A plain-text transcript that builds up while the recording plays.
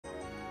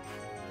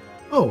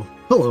Oh,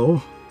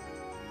 hello.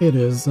 It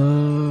is,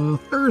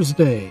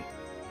 Thursday.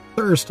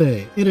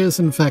 It is,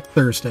 in fact,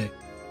 Thursday.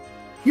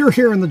 You're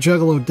here in the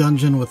Juggalo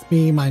dungeon with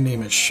me. My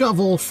name is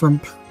Shovel from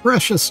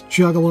Precious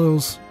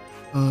Juggalos.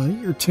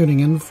 You're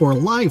tuning in for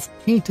live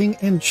painting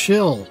and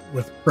chill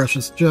with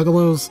Precious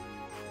Juggalos.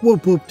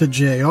 Whoop whoop to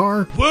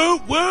JR. Woo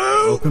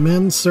woo! Welcome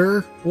in,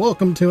 sir.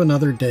 Welcome to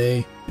another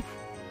day.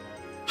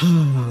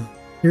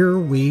 Here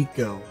we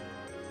go.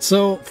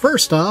 So,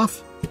 first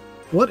off,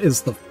 what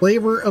is the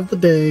flavor of the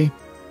day?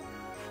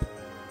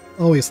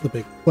 Always the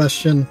big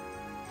question.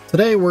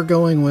 Today we're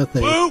going with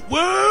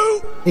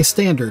a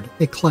standard,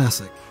 a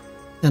classic,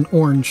 an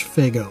orange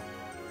Faygo.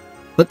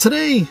 But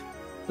today,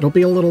 it'll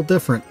be a little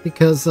different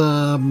because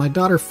my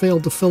daughter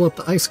failed to fill up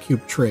the ice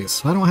cube tray,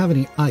 so I don't have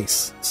any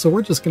ice. So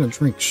we're just going to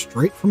drink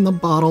straight from the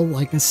bottle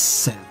like a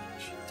savage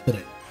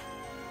today.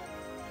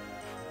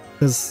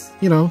 Because,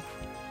 you know,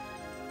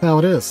 how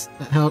it is.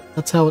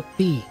 That's how it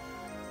be.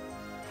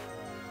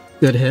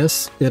 Good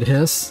hiss, good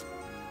hiss.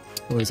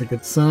 Always a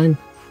good sign.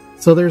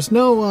 So there's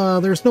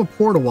no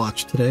pour to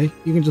watch today.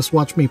 You can just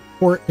watch me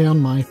pour it down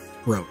my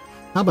throat.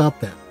 How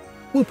about that?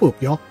 Whoop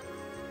whoop, y'all.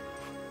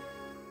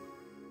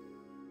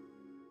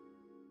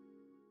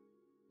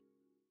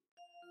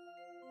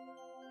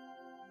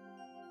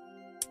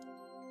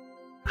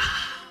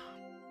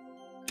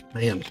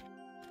 Man,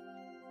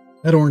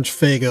 that orange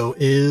Faygo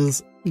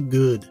is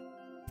good.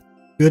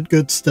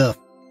 Good stuff.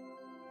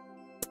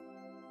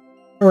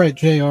 All right,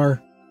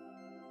 JR.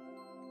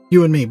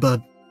 You and me,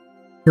 bud.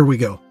 Here we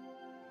go.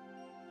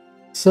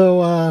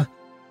 So,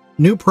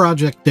 new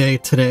project day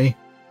today.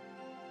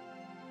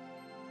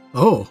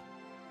 Oh,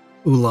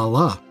 ooh la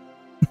la.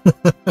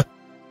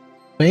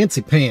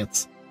 Fancy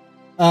pants.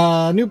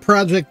 New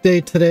project day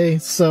today,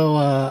 so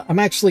I'm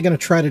actually going to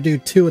try to do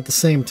two at the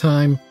same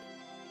time.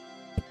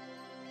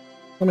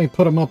 Let me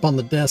put them up on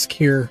the desk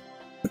here.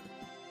 I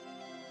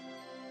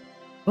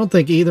don't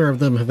think either of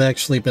them have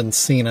actually been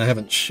seen. I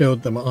haven't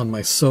showed them on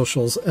my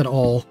socials at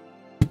all.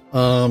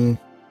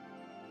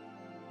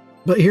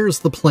 But here's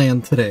the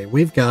plan today.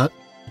 We've got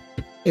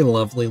a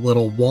lovely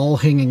little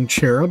wall-hanging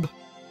cherub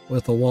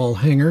with a wall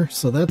hanger,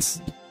 so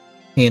that's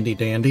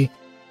handy-dandy.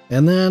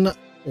 And then,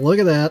 look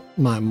at that,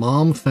 my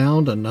mom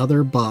found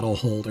another bottle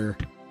holder.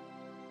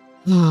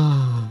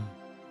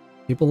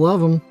 People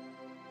love them.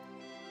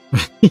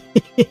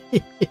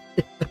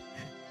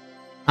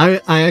 I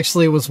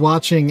actually was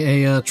watching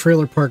a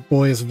Trailer Park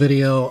Boys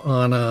video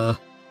on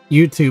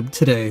YouTube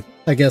today.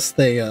 I guess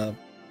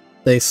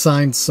they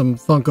signed some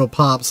Funko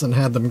Pops and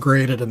had them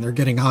graded, and they're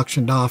getting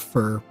auctioned off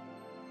for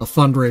a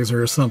fundraiser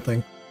or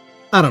something.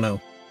 I don't know.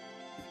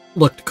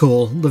 Looked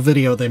cool. The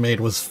video they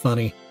made was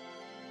funny.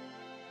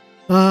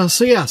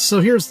 So yeah, so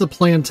here's the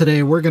plan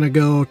today. We're going to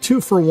go 2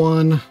 for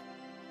 1.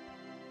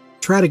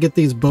 Try to get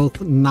these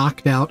both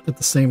knocked out at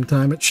the same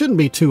time. It shouldn't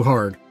be too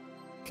hard,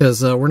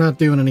 because we're not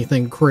doing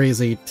anything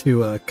crazy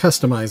to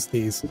customize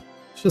these.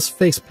 It's just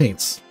face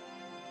paints.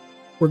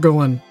 We're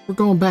going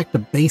back to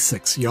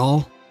basics,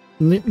 y'all.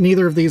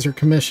 Neither of these are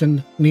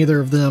commissioned. Neither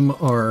of them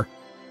are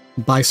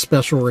by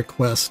special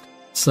request.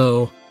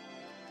 So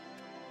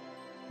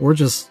we're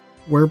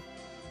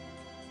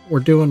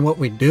doing what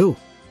we do.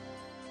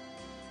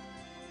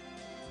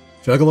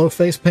 Juggalo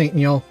face painting,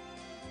 y'all.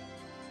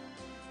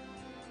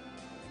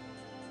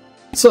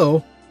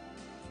 So,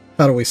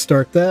 how do we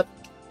start that?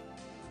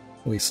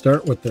 We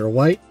start with their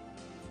white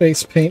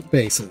face paint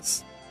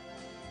bases.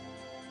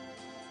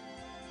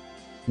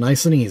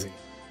 Nice and easy.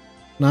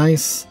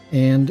 Nice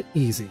and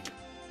easy.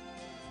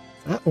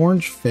 Is that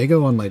orange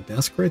Faygo on my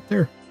desk right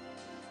there?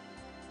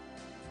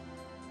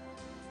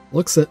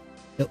 Looks it.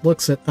 It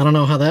looks it. I don't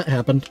know how that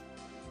happened.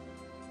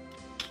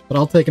 But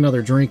I'll take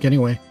another drink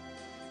anyway.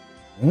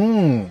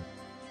 Man,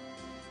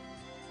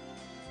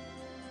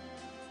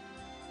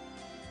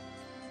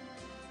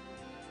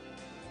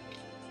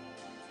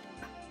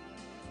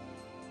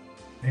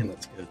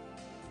 that's good.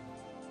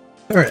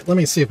 Alright, let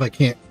me see if I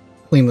can't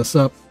clean this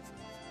up,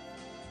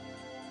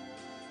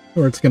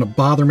 or it's going to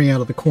bother me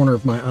out of the corner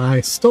of my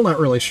eye. Still not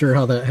really sure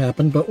how that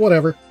happened, but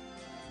whatever.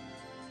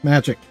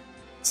 Magic.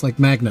 It's like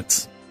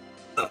magnets.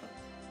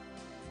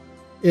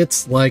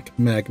 It's like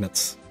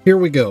magnets. Here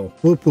we go.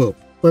 Whoop whoop.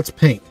 Let's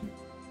paint.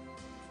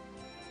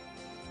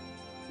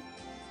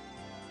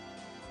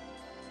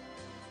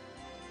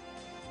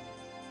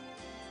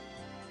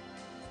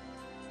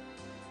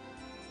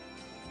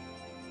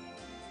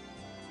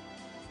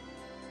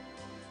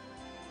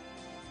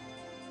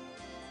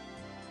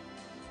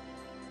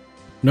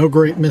 No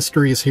great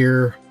mysteries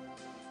here.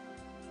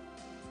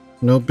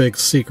 No big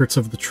secrets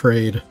of the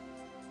trade.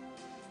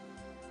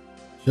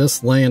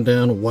 Just laying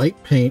down white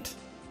paint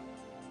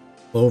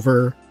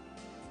over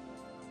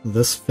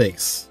this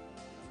face.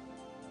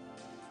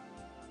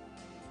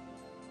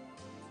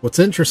 What's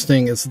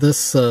interesting is this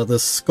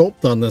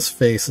sculpt on this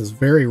face is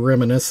very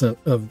reminiscent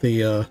of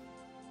the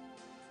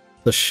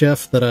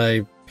chef that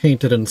I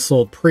painted and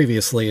sold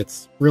previously.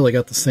 It's really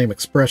got the same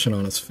expression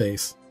on his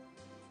face,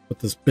 with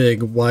this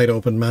big, wide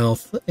open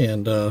mouth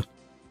and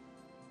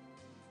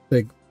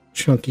big,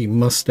 chunky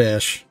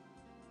mustache.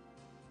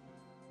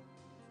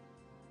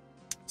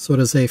 So it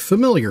is a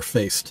familiar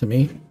face to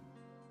me.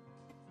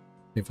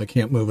 If I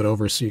can't move it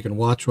over so you can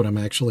watch what I'm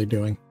actually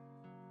doing.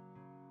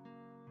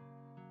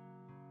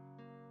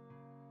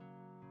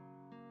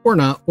 Or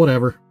not,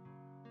 whatever.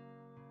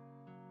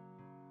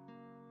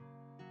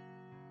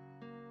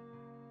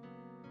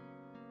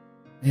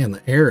 Man,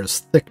 the air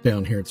is thick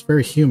down here. It's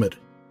very humid.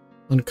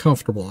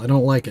 Uncomfortable. I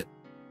don't like it.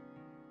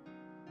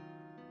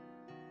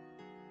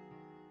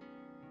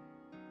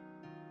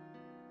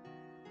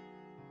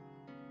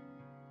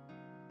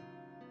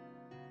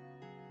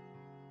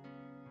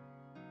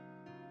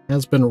 It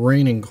has been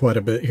raining quite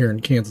a bit here in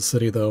Kansas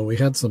City, though. We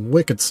had some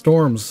wicked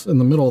storms in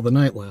the middle of the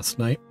night last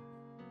night.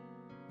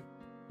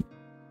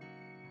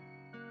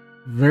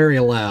 Very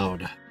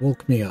loud.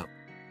 Woke me up.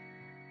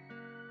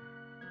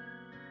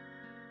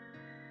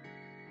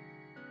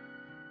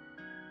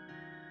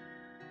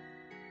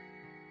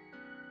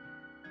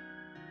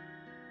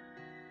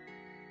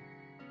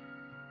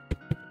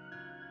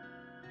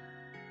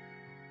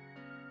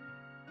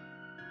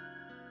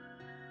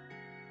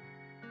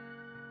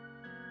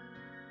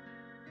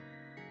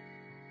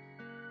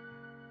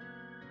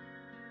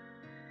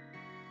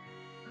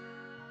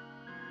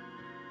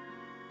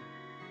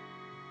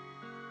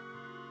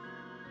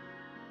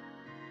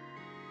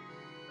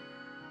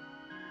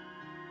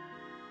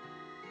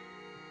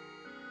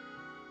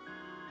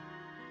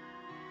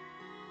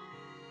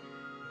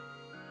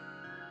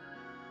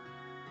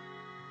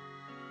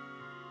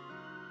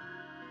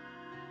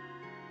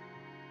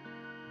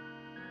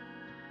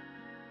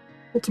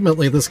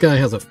 Ultimately, this guy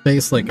has a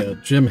face like a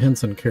Jim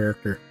Henson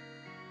character.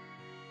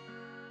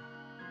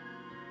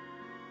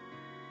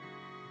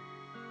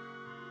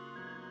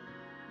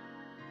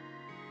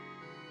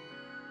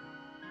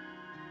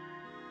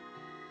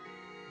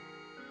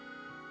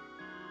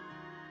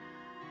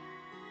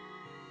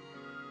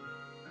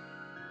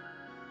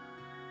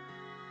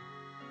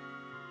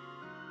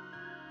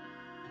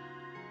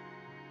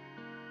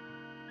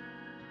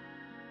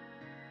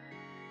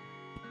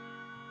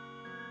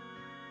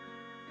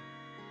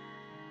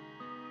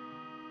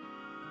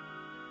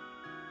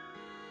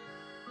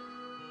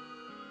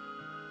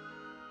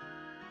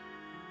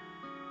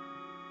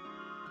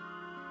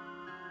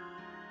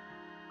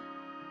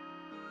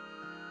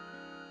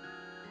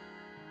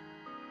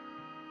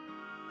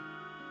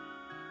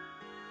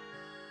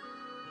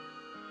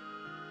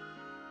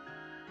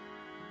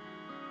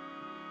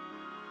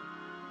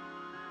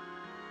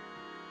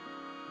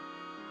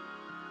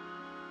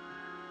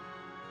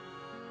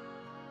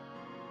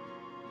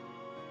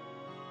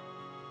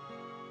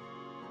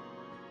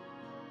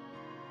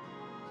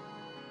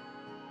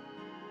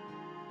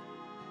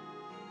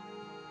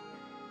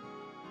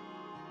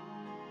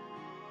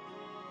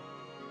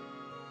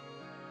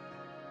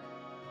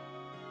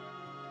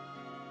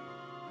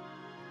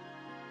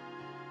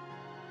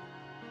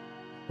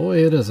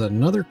 Boy, it is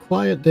another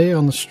quiet day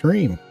on the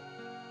stream.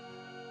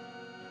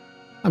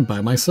 I'm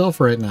by myself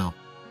right now.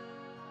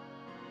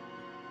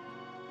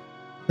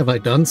 Have I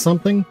done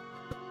something?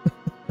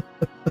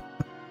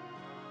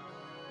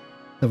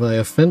 Have I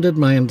offended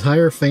my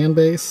entire fan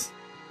base?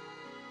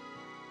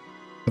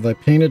 Have I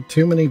painted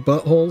too many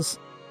buttholes?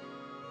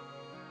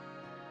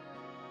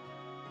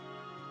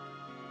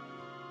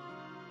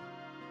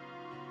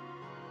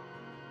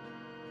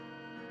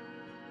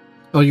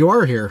 Oh, you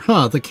are here.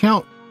 Huh, the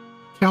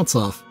count's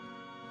off.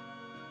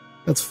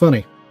 That's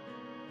funny.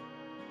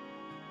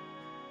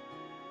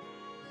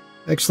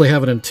 I actually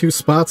have it in two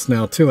spots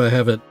now, too. I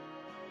have it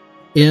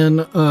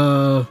in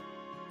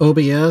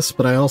OBS,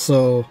 but I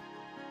also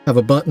have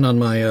a button on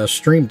my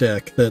Stream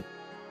Deck that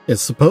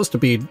is supposed to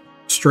be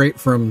straight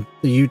from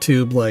the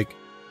YouTube, like,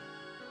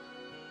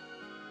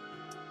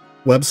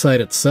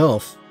 website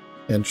itself,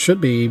 and should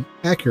be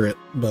accurate,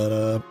 but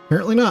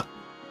apparently not.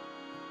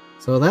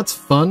 So that's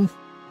fun.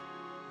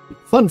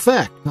 Fun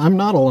fact, I'm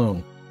not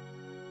alone.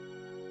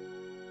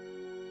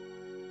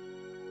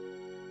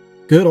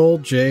 Good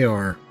old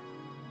JR.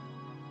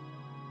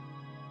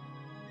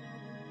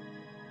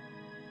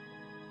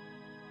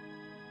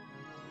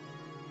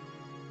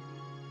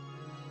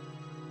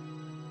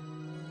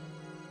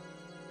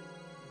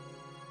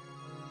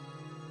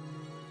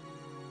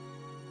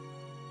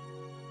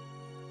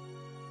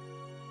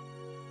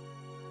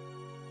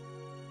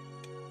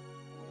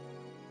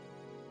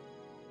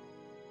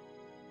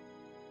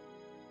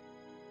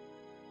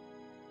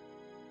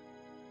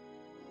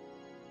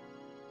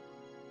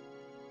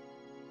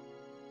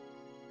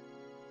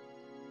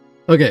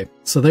 Okay,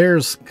 so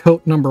there's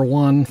coat number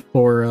one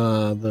for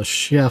the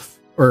chef,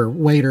 or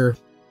waiter,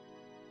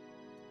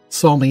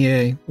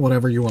 sommelier,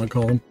 whatever you want to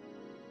call him.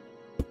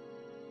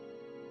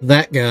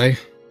 That guy.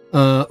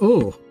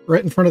 Oh,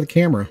 right in front of the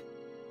camera.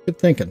 Good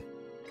thinking.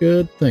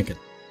 Good thinking.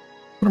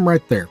 Put him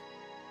right there.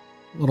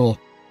 Little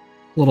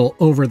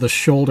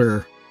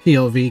over-the-shoulder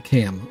POV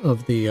cam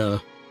of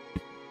the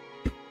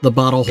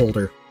bottle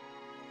holder.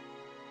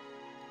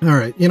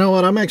 Alright, you know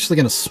what? I'm actually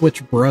going to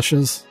switch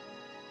brushes.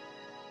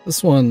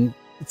 This one,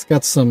 it's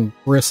got some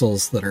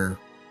bristles that are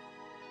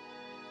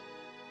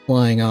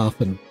flying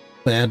off in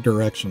bad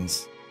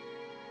directions.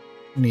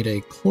 I need a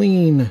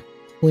clean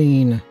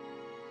clean,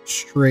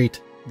 straight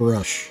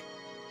brush.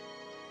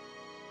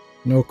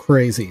 No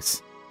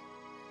crazies.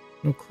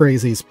 No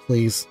crazies,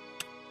 please.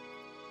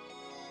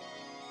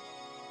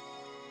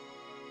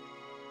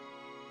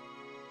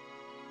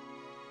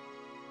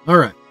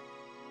 Alright.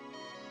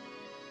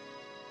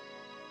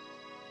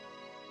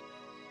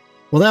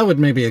 Well, that would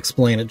maybe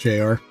explain it,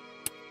 JR.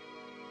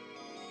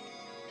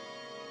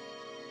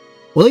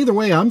 Well, either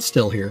way, I'm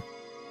still here.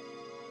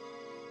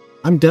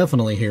 I'm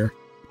definitely here.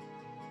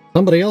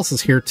 Somebody else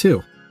is here,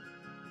 too.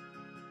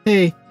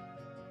 Hey.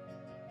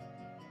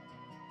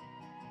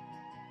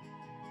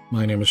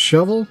 My name is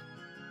Shovel.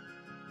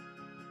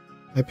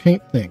 I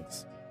paint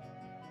things.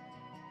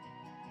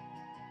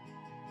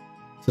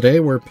 Today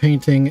we're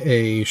painting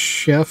a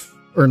chef,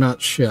 or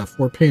not chef,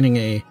 we're painting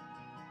a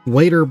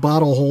waiter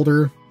bottle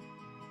holder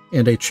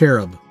and a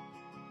cherub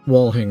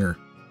wall hanger.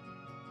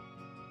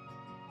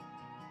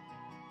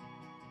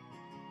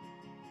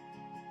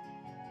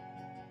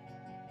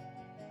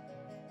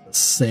 At the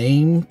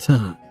same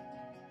time.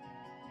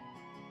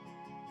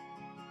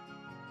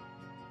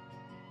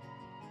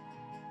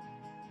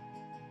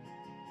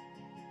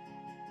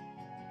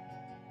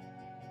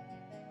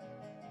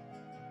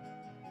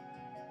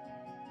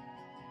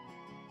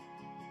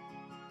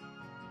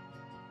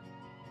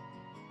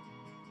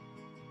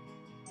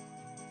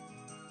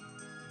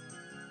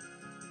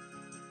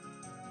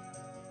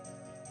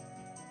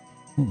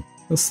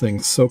 This thing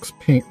soaks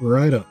paint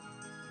right up.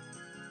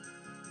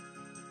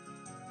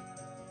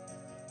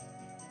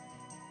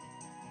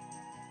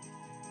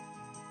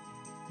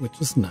 Which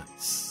is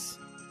nice.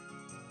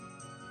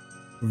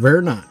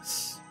 Very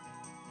nice.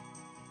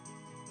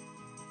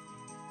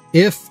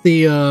 If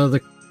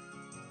the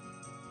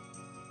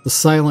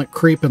silent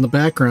creep in the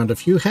background,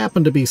 if you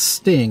happen to be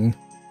Sting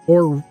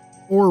or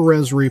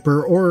Res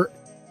Reaper or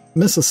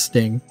Mrs.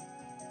 Sting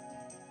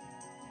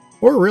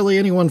or really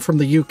anyone from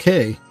the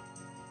UK,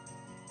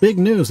 big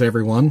news,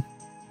 everyone.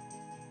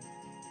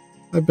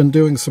 I've been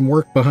doing some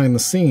work behind the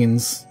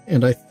scenes,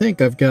 and I think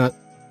I've got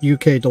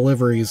UK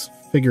deliveries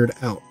figured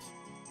out.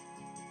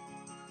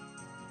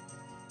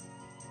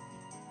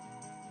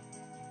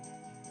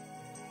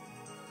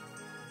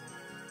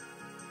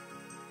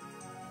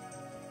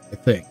 I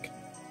think.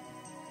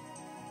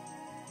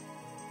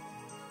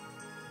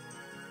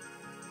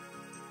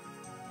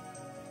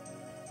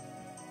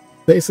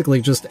 Basically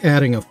just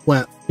adding a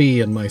flat fee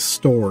in my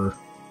store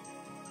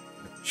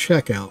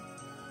checkout.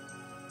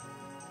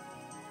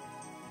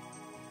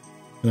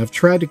 And I've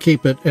tried to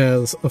keep it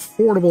as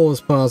affordable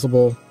as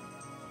possible,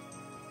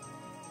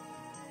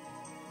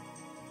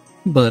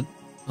 but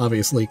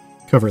obviously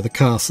cover the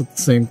costs at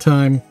the same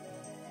time.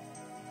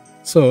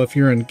 So if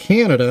you're in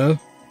Canada,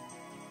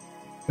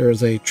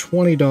 there's a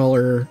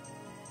 $20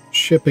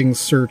 shipping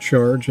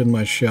surcharge in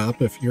my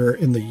shop. If you're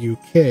in the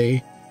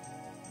UK,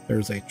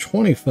 there's a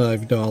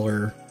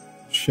 $25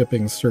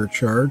 shipping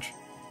surcharge.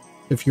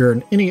 If you're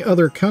in any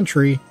other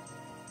country,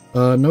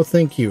 no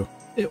thank you.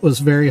 It was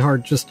very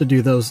hard just to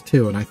do those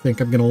two, and I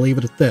think I'm going to leave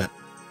it at that.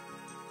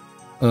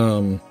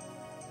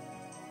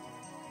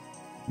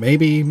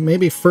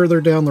 Maybe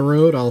further down the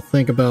road I'll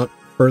think about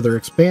further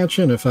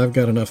expansion if I've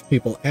got enough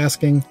people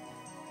asking.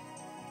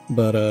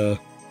 But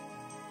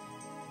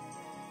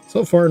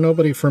so far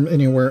nobody from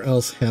anywhere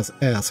else has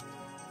asked.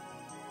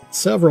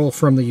 Several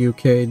from the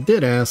UK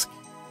did ask,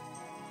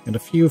 and a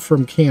few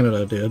from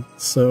Canada did,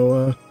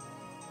 so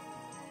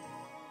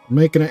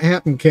making it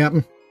happen,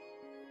 Captain.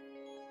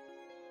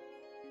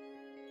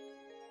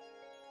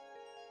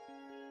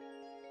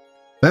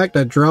 In fact,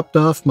 I dropped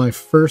off my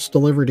first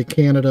delivery to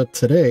Canada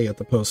today at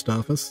the post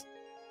office.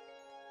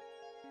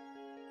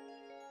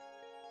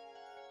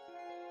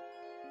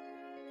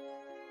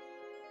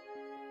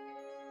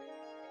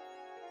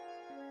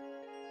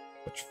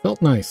 Which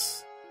felt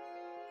nice.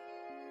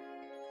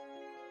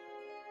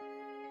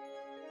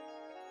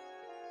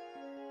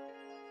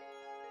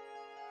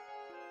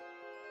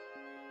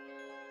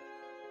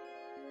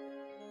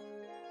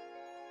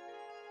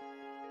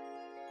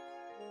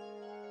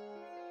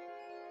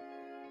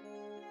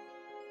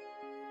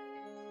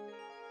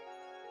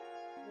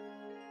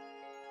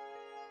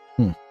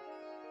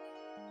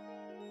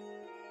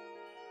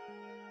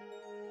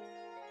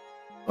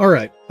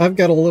 Alright, I've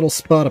got a little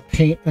spot of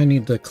paint I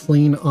need to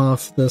clean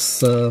off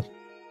this, oh,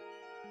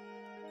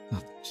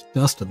 there's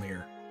dust in the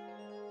air.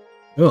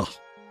 Ugh,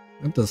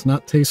 that does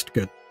not taste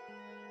good.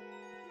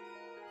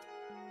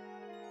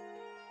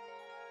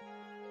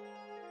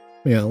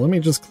 Yeah, let me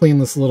just clean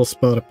this little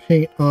spot of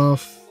paint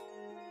off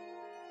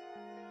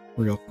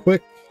real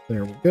quick.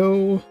 There we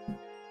go.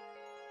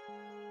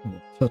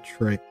 Little touch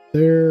right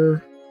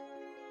there.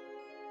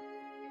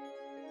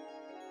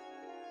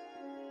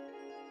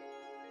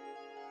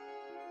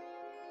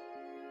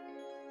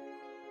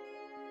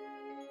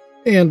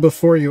 And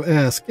before you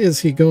ask,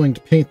 is he going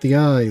to paint the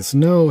eyes?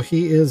 No,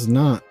 he is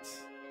not.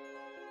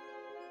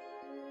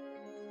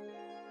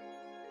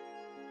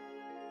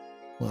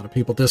 A lot of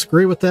people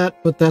disagree with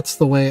that, but that's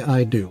the way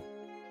I do.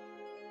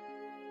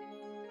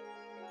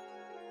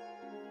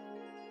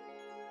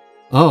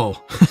 Oh.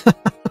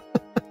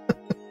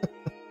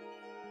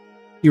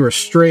 You are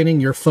straining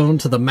your phone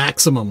to the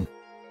maximum.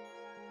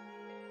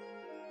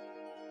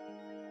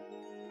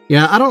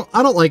 Yeah, I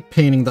don't like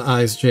painting the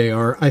eyes,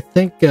 JR. I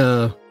think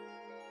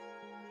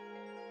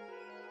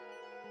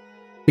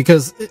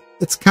because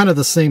it's kind of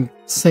the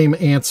same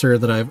answer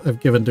that I've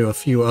given to a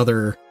few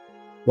other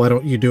 "why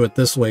don't you do it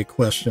this way"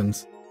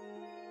 questions.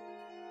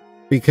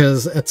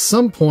 Because at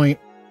some point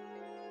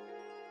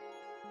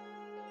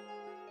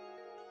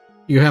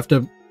you have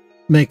to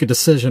make a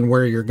decision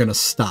where you're going to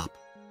stop.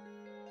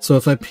 So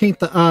if I paint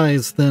the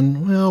eyes,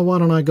 then, well, why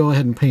don't I go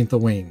ahead and paint the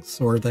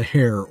wings or the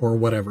hair or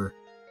whatever?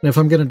 And if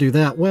I'm going to do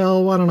that,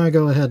 well, why don't I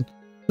go ahead?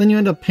 Then you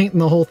end up painting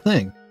the whole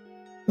thing.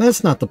 And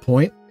that's not the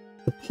point.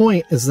 The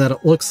point is that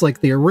it looks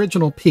like the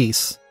original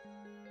piece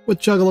with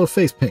Juggalo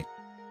face paint.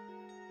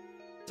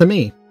 To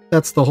me,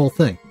 that's the whole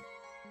thing.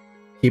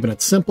 Keeping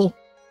it simple,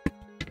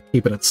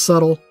 keeping it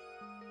subtle,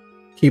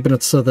 keeping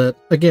it so that,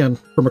 again,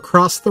 from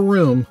across the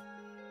room,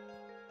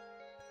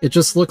 it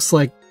just looks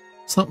like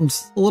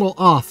something's a little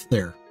off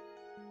there.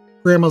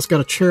 Grandma's got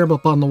a cherub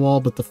up on the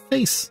wall, but the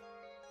face,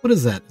 what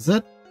is that? Is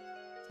that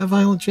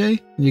Violent J?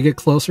 And you get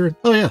closer,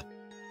 oh yeah,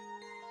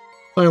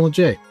 Violent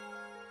J.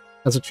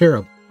 That's a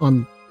cherub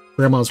on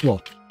Grandma's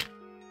wall.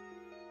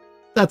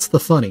 That's the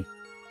funny.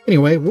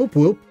 Anyway, whoop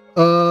whoop.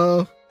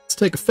 Let's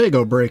take a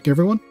Faygo break,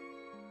 everyone.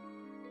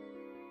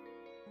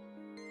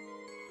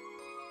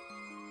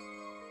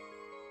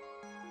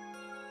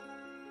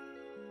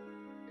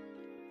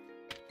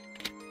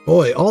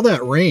 Boy, all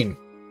that rain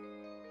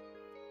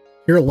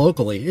here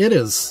locally, it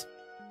is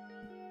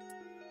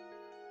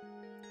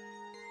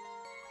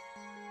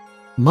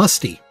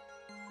musty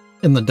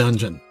in the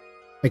dungeon.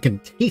 I can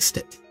taste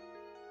it.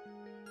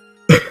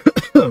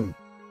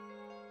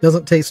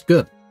 Doesn't taste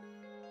good.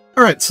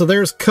 Alright, so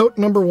there's coat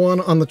number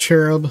 1 on the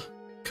cherub,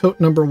 coat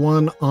number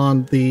 1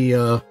 on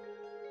the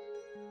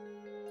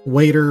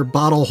waiter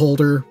bottle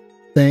holder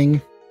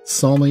thing,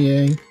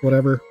 sommelier,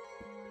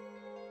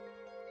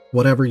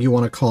 whatever you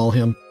want to call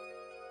him.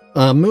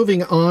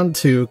 Moving on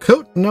to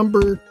coat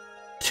number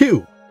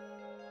 2.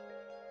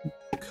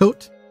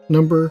 Coat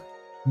number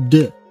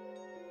 2.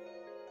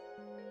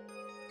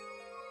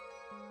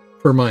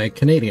 For my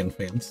Canadian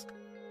fans.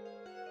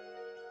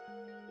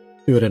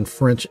 Do it in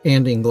French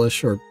and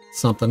English or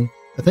something.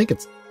 I think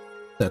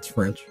that's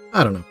French.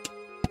 I don't know.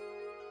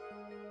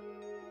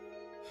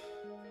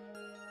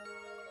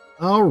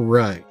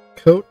 Alright,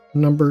 coat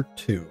number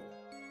 2.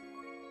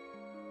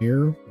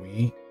 Here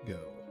we go.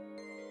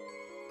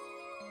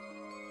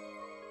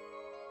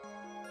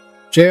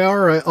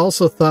 JR, I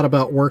also thought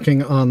about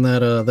working on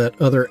that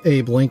other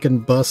Abe Lincoln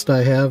bust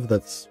I have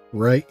that's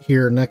right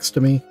here next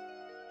to me.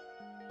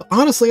 But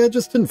honestly, I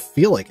just didn't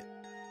feel like it.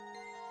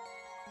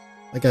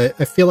 Like,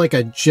 I feel like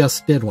I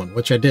just did one,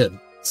 which I did.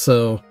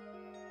 So,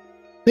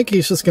 I think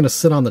he's just going to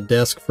sit on the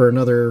desk for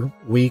another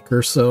week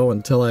or so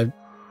until it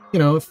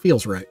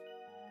feels right.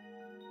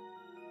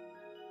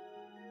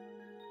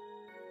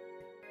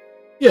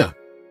 Yeah.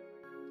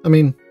 I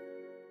mean,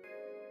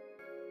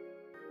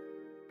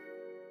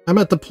 I'm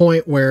at the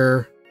point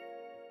where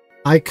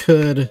I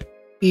could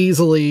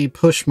easily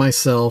push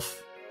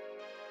myself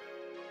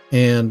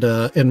and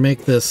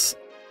make this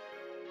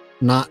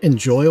not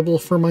enjoyable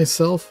for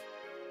myself.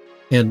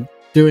 And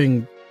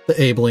doing the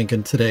Abe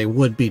Lincoln today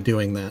would be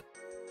doing that.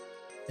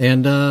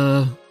 And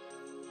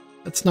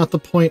that's not the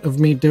point of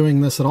me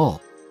doing this at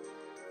all.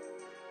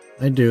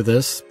 I do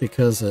this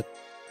because it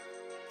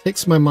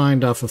takes my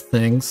mind off of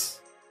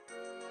things,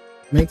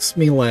 makes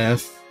me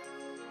laugh,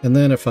 and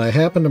then if I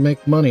happen to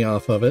make money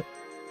off of it,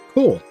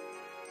 cool.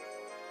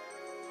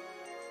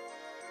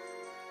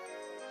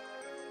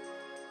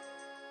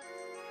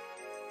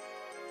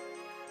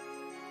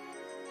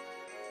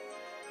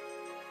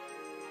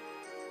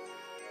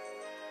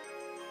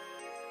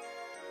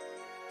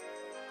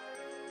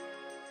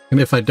 And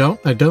if I don't,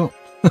 I don't.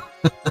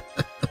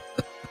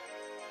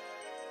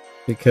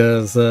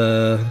 Because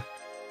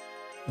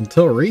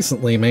until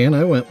recently, man,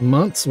 I went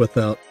months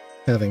without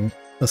having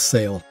a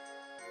sale.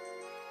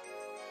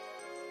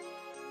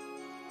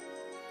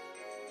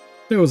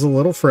 It was a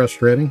little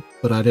frustrating,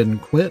 but I didn't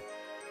quit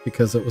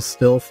because it was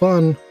still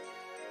fun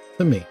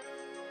to me.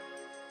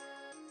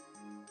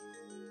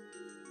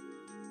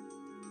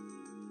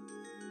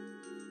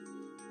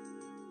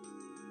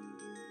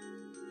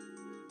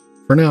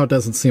 For now, it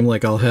doesn't seem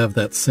like I'll have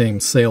that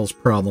same sales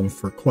problem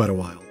for quite a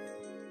while,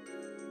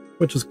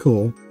 which is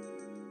cool.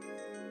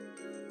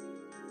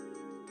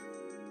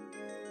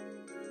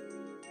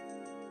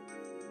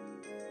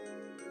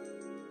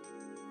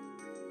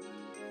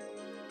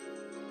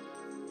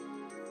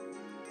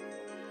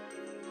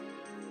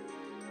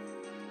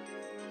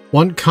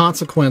 One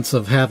consequence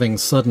of having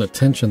sudden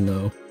attention,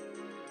 though,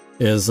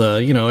 is,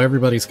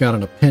 everybody's got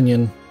an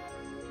opinion.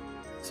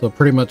 So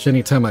pretty much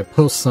anytime I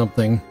post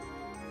something,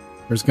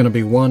 there's going to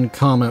be one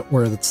comment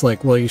where it's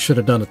like, well, you should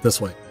have done it this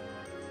way.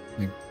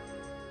 Like,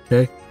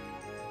 okay?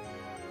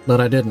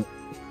 But I didn't.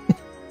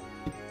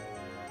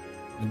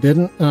 I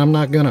didn't, and I'm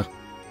not gonna.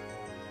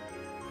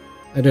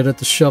 I did it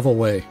the shovel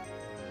way.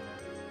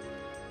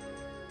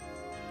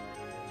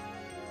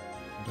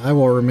 I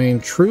will remain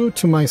true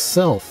to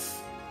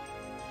myself.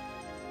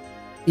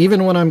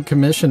 Even when I'm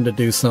commissioned to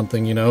do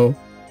something, you know.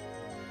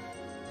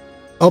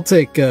 I'll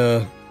take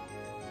the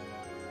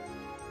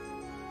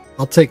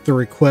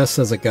request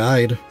as a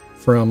guide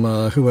from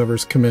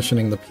whoever's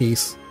commissioning the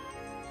piece.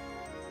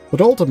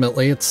 But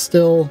ultimately, it's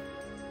still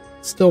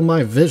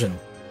my vision.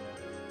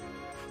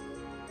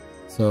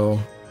 So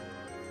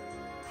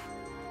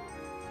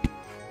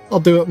I'll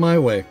do it my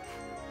way.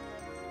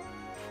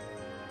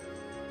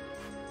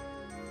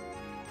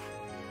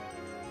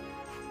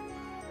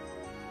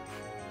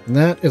 And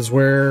that is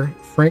where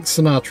Frank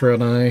Sinatra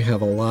and I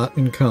have a lot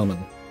in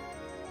common.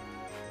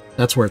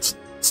 That's where it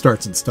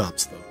starts and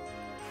stops, though.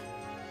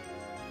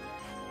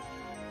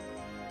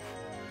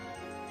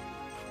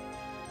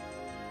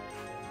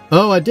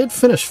 Oh, I did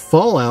finish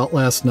Fallout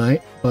last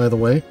night, by the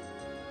way.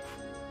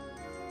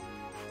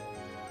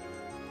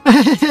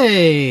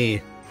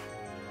 Hey!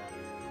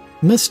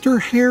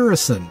 Mr.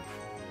 Harrison.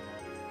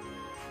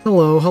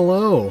 Hello,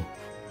 hello.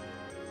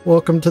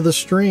 Welcome to the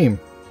stream.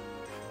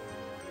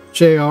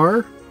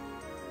 JR?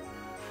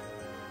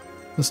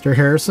 Mr.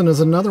 Harrison is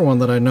another one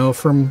that I know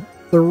from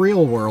the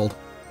real world.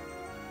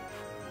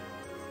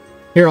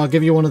 Here, I'll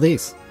give you one of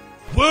these.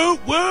 Woo,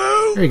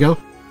 woo! There you go.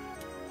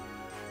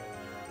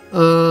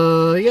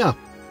 Yeah.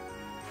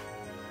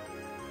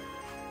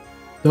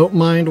 Don't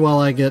mind while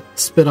I get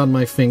spit on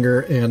my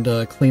finger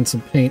and clean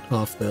some paint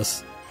off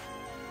this.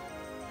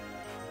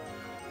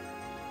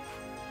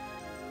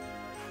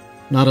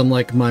 Not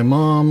unlike my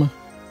mom,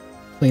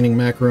 cleaning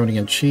macaroni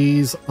and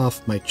cheese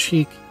off my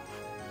cheek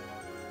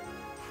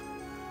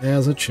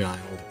as a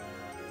child.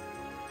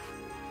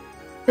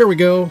 There we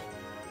go.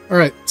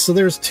 Alright, so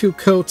there's 2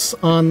 coats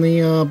on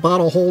the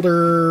bottle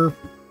holder,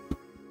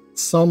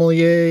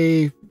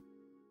 sommelier,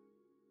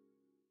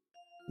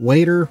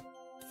 waiter,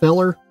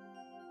 feller.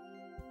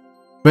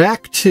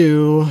 Back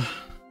to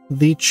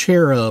the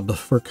Cherub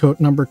for coat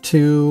number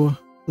 2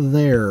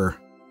 there.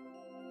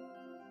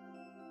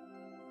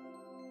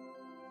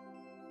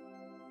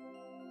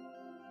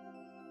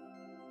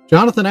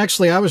 Jonathan,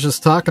 actually, I was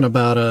just talking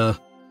about,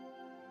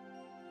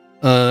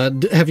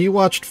 have you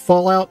watched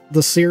Fallout,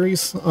 the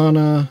series, on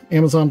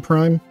Amazon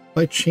Prime,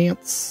 by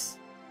chance?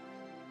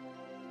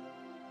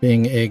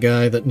 Being a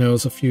guy that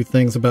knows a few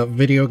things about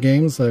video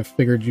games, I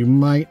figured you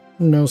might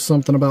know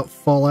something about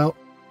Fallout.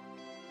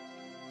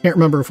 Can't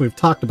remember if we've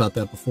talked about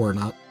that before or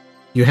not.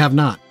 You have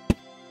not.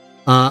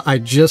 I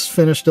just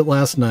finished it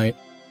last night.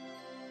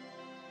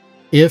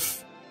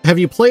 Have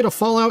you played a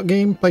Fallout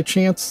game by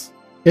chance?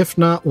 If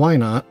not, why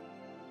not?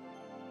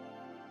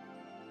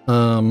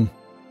 And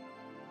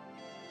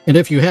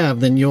if you have,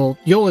 then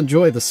you'll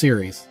enjoy the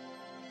series.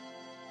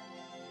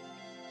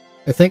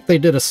 I think they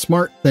did a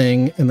smart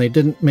thing, and they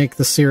didn't make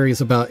the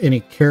series about any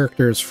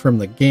characters from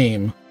the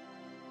game.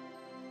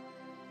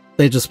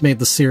 They just made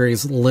the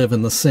series live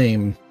in the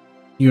same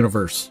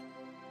universe.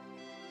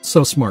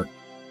 So smart.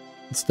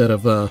 Instead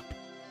of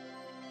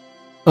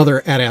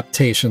other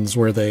adaptations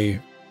where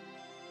they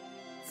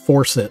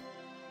force it,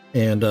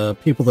 and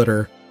people that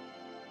are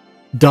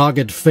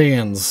dogged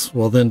fans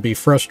will then be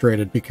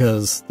frustrated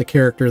because the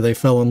character they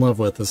fell in love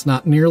with is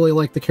not nearly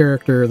like the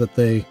character that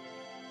they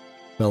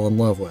fell in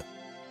love with.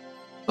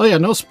 Oh yeah,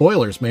 no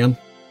spoilers, man.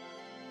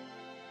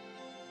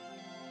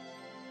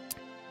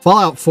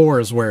 Fallout 4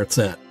 is where it's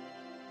at.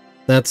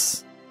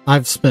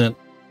 I've spent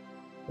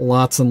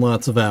lots and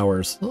lots of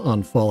hours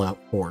on Fallout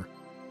 4.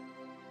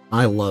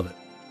 I love it.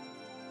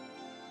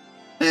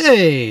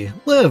 Hey,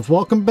 Liv,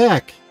 welcome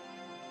back.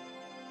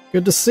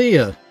 Good to see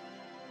you.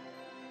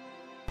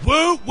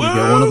 Woo, woo! You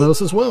got one of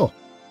those as well.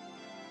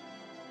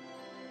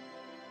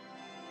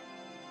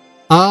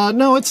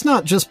 No, it's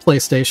not just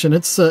PlayStation.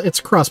 It's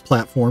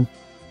cross-platform.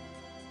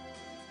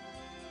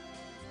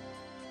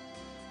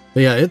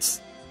 But yeah,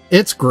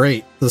 it's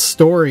great. The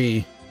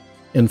story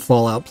in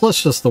Fallout,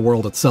 plus just the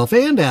world itself,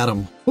 and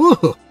Adam.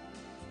 Woo!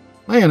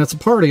 Man, it's a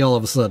party all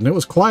of a sudden. It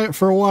was quiet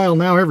for a while,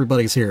 now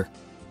everybody's here.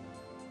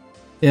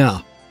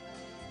 Yeah.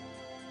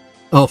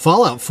 Oh,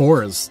 Fallout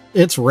 4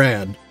 it's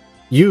rad.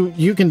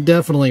 You can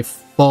definitely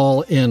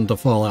fall into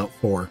Fallout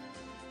 4.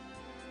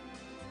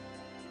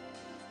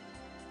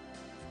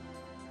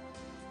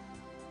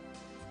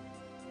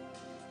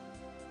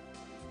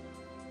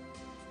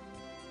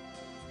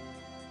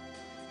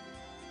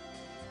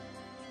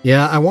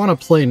 Yeah, I want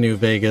to play New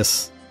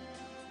Vegas.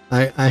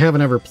 I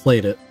haven't ever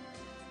played it.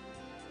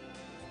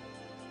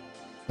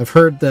 I've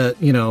heard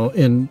that, you know,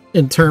 in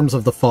terms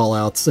of the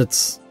Fallouts,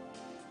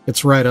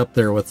 it's right up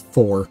there with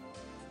 4.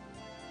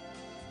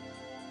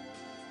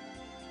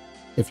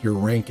 If you're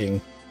ranking,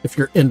 if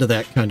you're into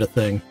that kind of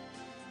thing.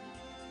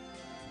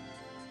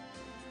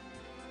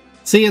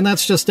 See, and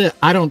that's just it.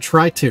 I don't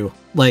try to.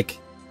 Like,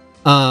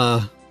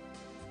 I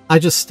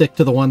just stick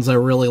to the ones I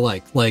really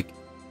like. Like,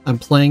 I'm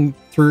playing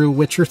through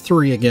Witcher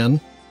 3 again,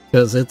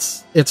 because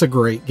it's a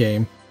great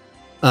game.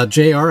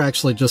 JR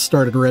actually just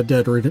started Red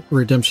Dead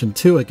Redemption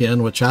 2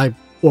 again, which I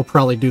will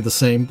probably do the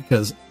same,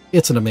 because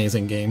it's an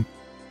amazing game.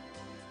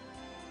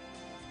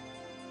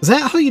 Is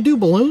that how you do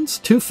balloons?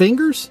 2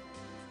 fingers?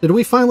 Did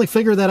we finally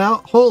figure that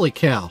out? Holy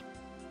cow.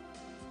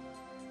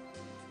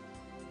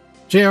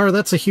 JR,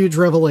 that's a huge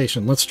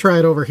revelation. Let's try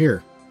it over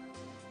here.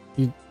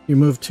 You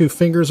move 2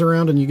 fingers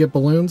around and you get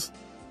balloons?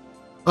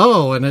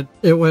 Oh, and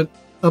it went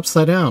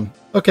upside down.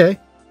 Okay.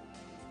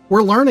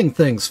 We're learning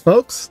things,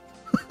 folks.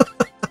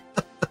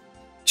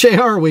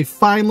 JR, we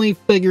finally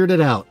figured it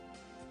out.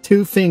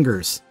 2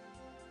 fingers.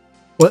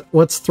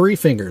 What's 3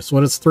 fingers?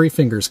 What does 3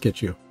 fingers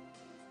get you?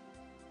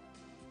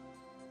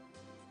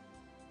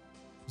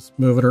 Just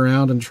move it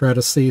around and try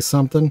to see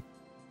something.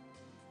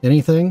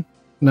 Anything?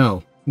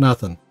 No,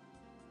 nothing.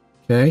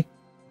 Okay.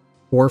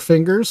 4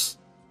 fingers.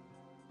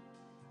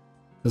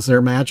 Is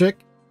there magic?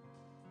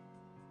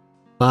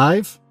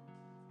 5?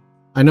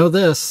 I know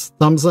this.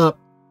 Thumbs up.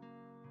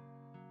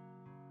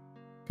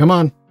 Come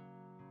on.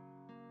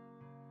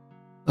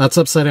 That's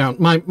upside down.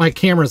 My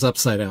camera's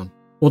upside down.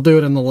 We'll do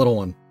it in the little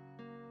one.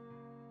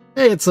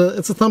 Hey, it's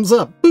a thumbs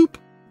up. Boop.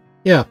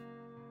 Yeah.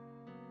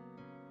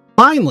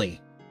 Finally.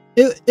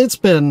 It's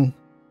been,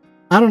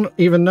 I don't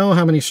even know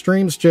how many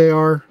streams,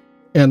 JR,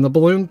 and the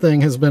balloon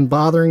thing has been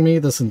bothering me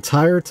this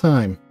entire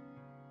time.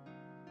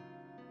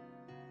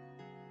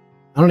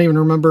 I don't even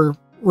remember.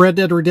 Red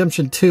Dead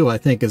Redemption 2, I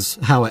think, is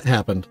how it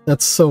happened.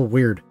 That's so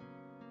weird.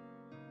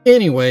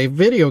 Anyway,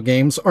 video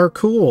games are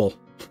cool.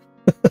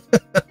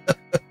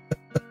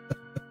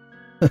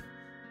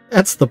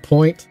 That's the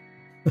point.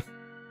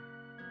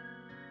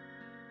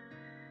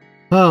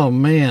 Oh,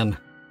 man.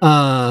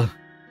 But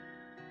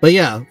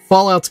yeah,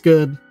 Fallout's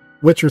good.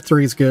 Witcher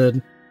 3's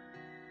good.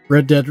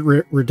 Red Dead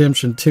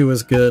Redemption 2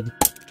 is good.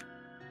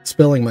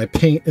 Spilling my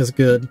paint is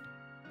good.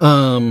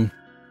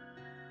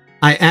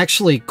 I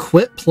actually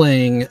quit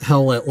playing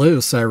Hell Let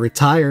Loose. I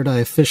retired. I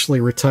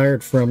officially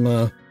retired from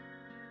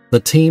the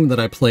team that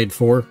I played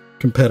for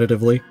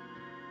competitively.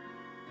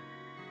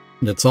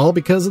 And it's all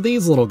because of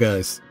these little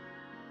guys.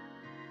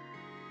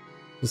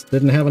 Just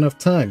didn't have enough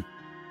time.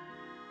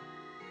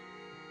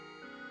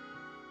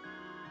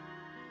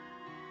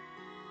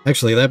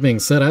 Actually, that being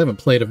said, I haven't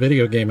played a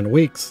video game in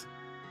weeks.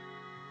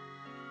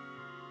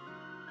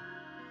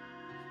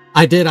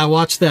 I did. I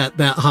watched that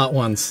Hot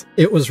Ones.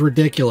 It was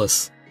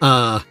ridiculous.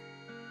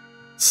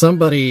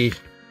 Somebody,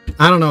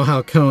 I don't know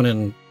how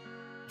Conan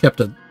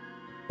kept a,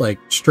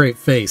 straight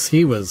face.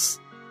 He was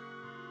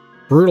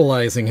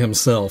brutalizing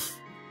himself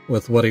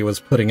with what he was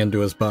putting into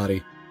his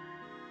body.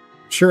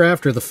 Sure,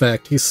 after the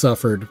fact, he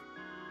suffered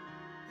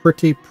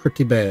pretty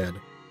bad.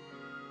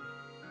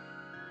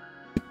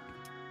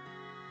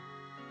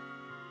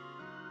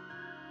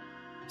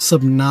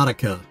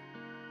 Subnautica.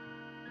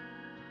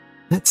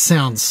 That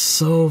sounds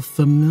so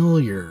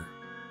familiar.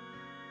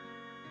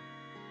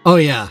 Oh,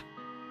 yeah.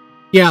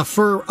 Yeah,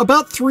 for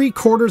about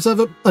 3/4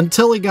 of it,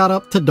 until he got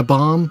up to Da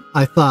Bomb,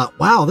 I thought,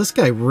 wow, this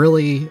guy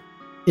really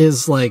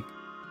is,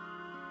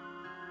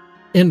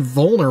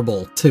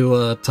 invulnerable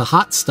to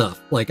hot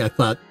stuff. I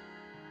thought,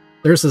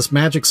 there's this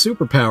magic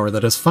superpower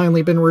that has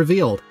finally been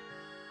revealed.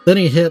 Then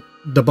he hit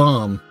Da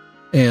Bomb,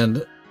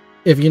 and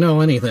if you know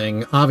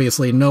anything,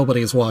 obviously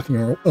nobody's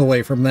walking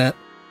away from that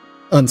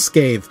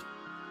unscathed.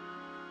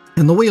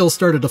 And the wheels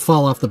started to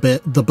fall off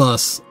the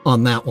bus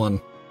on that one,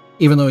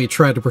 even though he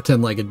tried to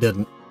pretend like it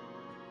didn't.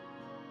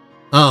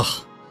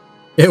 Oh,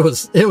 it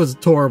was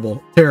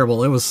terrible.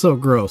 It was so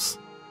gross.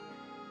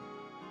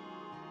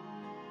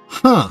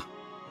 Huh.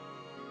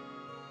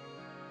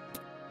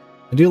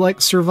 I do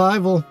like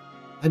survival.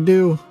 I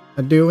do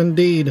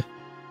indeed.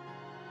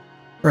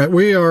 Alright,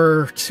 we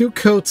are 2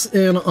 coats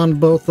in on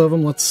both of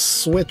them. Let's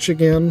switch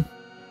again.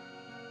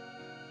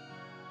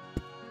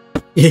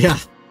 Yeah.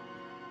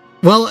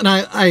 Well, and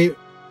I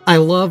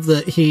love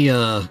that he,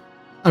 I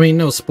mean,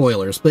 no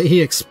spoilers, but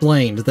he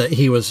explained that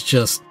he was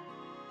just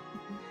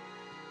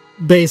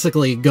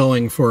basically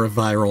going for a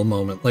viral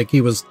moment. He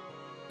was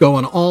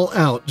going all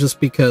out just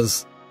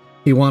because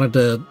he wanted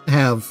to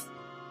have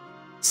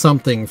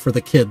something for the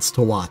kids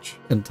to watch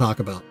and talk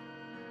about.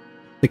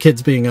 The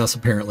kids being us,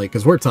 apparently,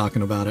 because we're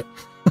talking about it.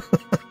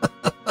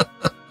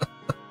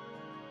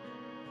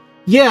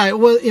 Yeah,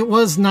 it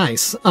was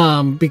nice,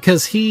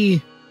 because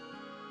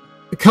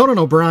Conan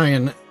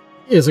O'Brien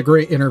is a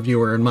great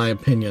interviewer, in my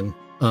opinion.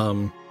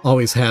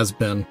 Always has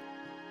been.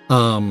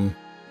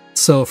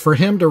 So for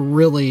him to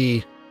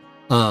really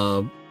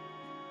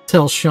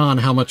tell Sean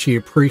how much he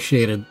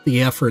appreciated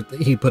the effort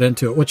that he put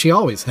into it, which he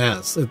always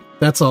has.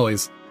 That's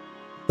always...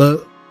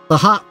 The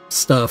hot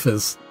stuff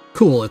is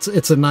cool.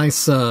 It's a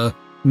nice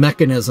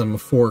mechanism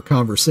for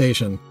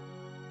conversation.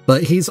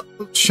 But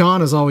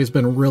Sean has always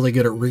been really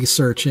good at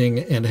researching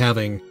and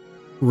having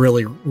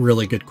really,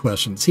 really good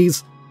questions.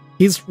 He's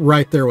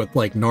right there with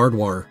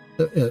Nardwar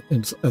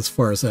as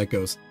far as that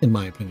goes, in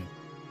my opinion.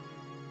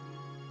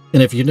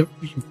 And if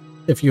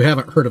you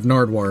haven't heard of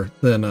Nardwar,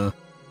 then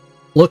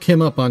look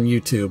him up on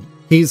YouTube.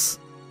 He's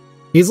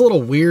a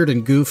little weird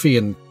and goofy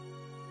and,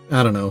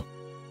 I don't know,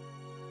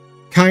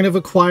 kind of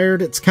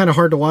acquired. It's kind of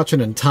hard to watch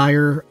an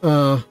entire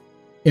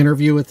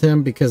interview with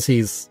him because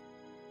he's,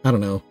 I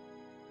don't know,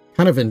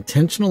 kind of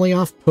intentionally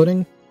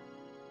off-putting.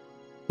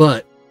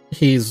 But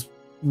he's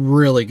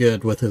really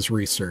good with his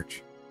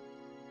research.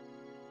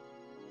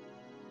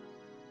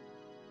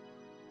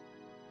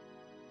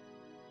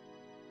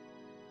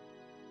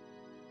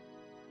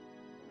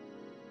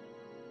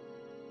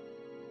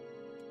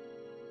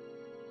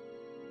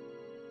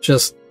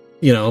 just,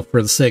 you know,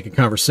 for the sake of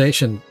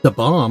conversation, the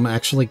bomb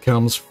actually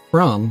comes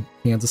from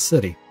Kansas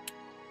City.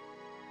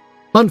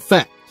 Fun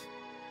fact.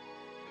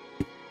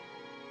 In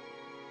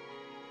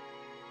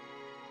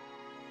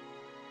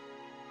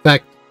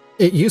fact,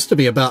 it used to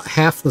be about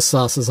half the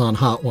sauces on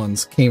Hot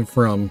Ones came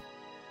from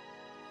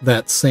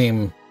that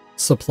same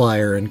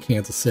supplier in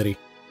Kansas City.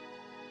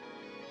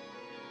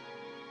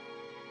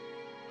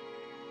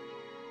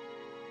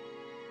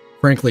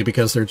 Frankly,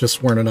 because there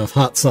just weren't enough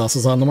hot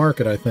sauces on the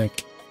market, I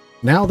think.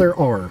 Now there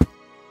are.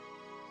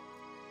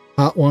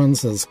 Hot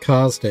Ones has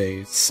caused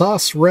a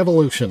sauce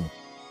revolution.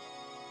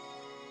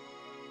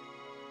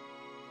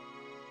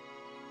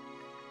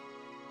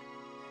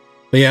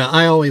 But yeah,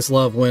 I always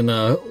love when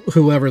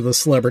whoever the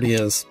celebrity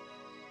is,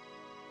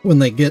 when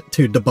they get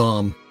to da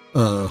bomb,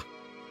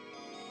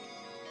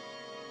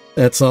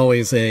 that's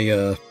always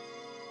a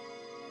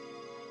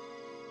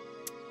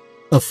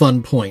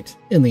fun point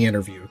in the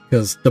interview,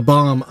 because the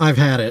bomb, I've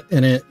had it,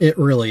 and it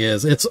really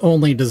is. It's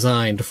only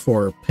designed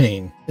for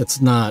pain. It's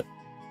not,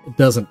 it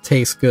doesn't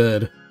taste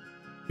good.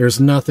 There's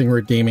nothing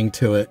redeeming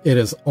to it. It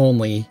is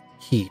only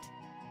heat.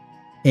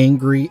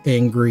 Angry,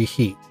 angry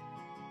heat.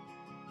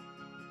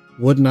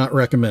 Would not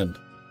recommend.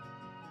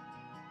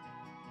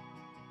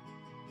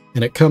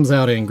 And it comes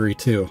out angry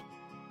too.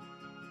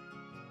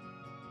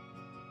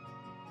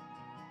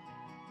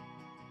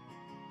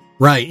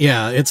 Right,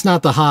 yeah, it's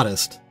not the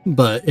hottest,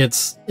 but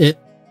it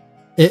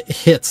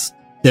hits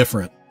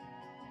different.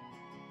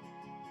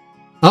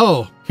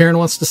 Oh, Karen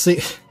wants to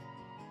see.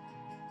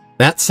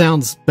 That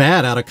sounds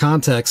bad out of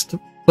context,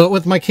 but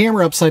with my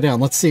camera upside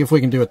down, let's see if we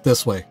can do it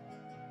this way.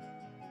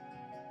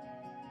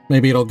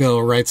 Maybe it'll go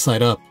right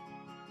side up.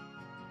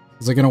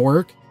 Is it gonna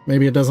work?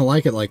 Maybe it doesn't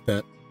like it like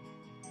that.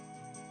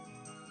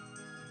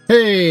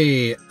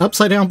 Hey,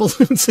 upside down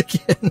balloons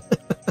again.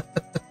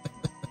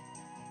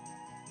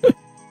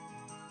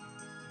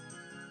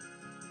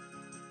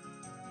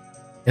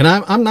 And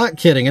I'm not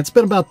kidding. It's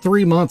been about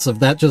 3 months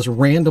of that just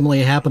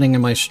randomly happening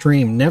in my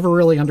stream, never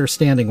really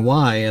understanding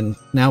why, and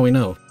now we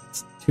know.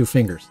 It's 2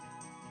 fingers.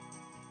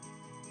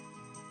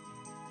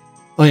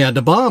 Oh yeah,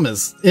 the bomb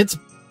is, it's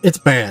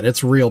bad.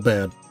 It's real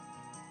bad.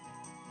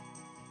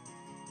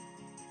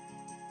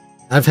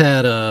 I've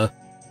had,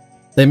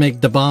 they make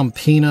da bomb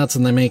peanuts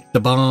and they make da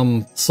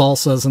bomb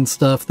salsas and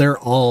stuff. They're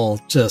all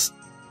just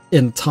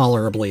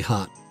intolerably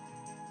hot.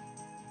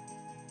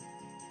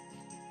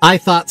 I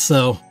thought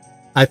so.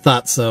 I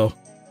thought so.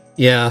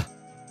 Yeah.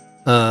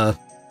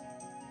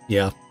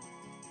 Yeah.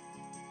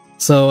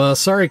 So,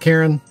 sorry,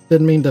 Karen.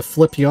 Didn't mean to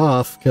flip you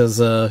off, because,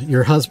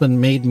 your husband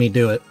made me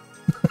do it.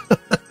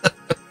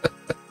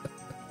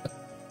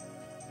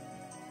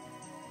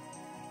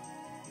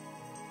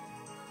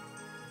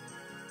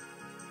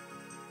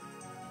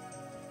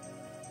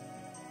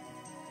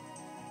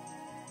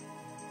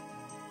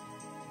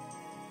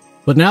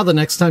 But now the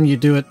next time you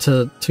do it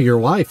to your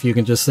wife, you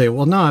can just say,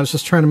 well, no, I was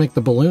just trying to make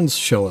the balloons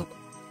show up.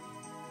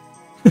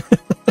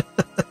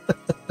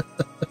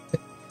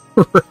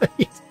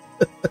 Right.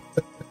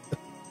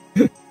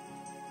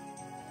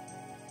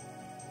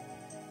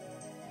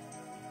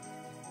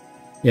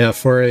 Yeah,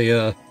 for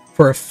a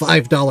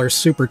 $5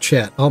 super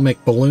chat, I'll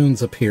make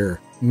balloons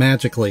appear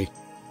magically.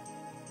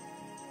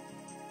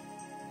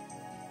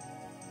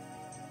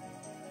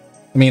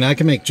 I mean, I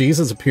can make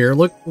Jesus appear.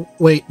 Look,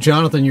 wait,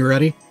 Jonathan, you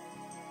ready?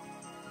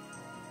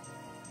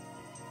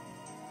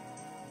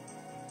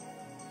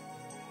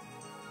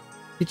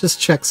 He just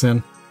checks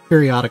in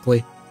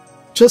periodically,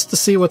 just to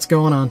see what's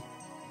going on.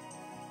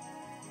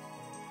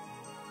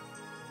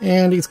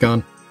 And he's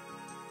gone.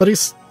 But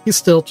he's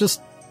still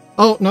just...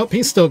 Oh, nope,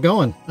 he's still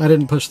going. I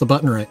didn't push the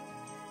button right.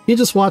 He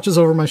just watches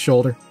over my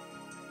shoulder.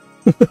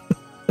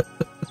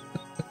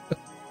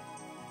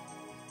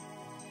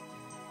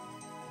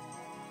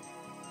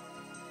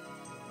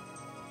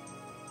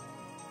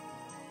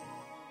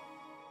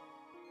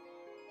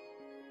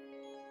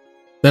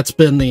 That's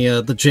been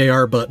the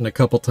JR button a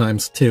couple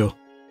times, too.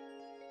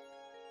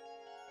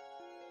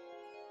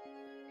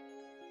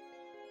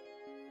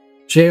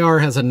 JR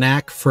has a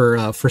knack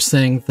for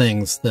saying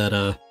things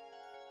that,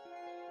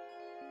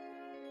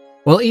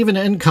 well, even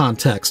in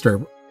context are,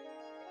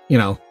 you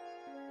know,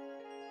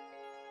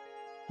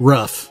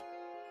 rough.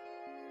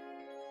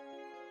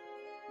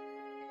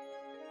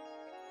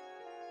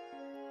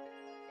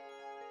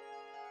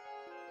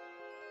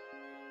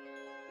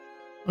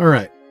 All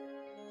right.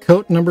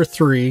 Coat number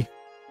 3.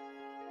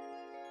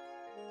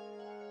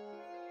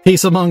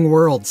 Peace among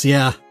worlds,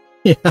 yeah.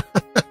 Yeah.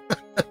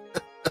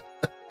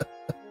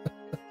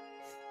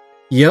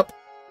 Yep.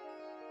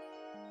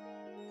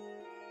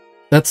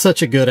 That's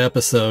such a good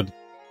episode.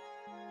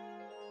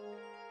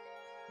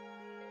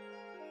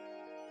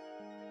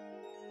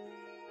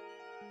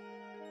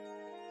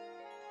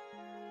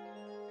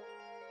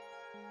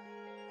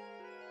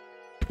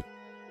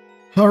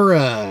 All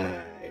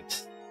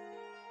right.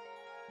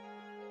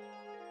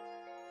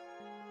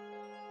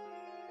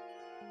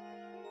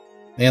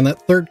 And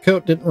that third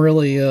coat didn't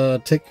really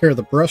take care of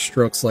the brush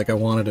strokes like I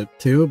wanted it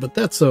to, but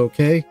that's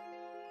okay.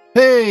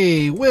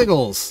 Hey,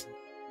 Wiggles!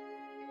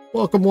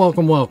 Welcome,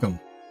 welcome, welcome.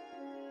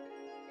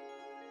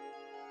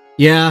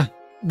 Yeah,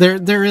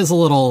 there is a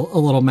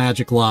little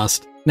magic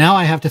lost. Now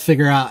I have to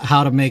figure out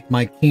how to make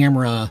my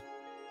camera,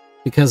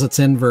 because it's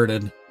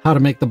inverted, how to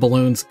make the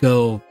balloons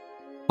go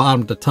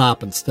bottom to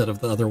top instead of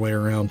the other way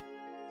around.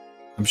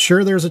 I'm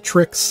sure there's a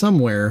trick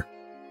somewhere.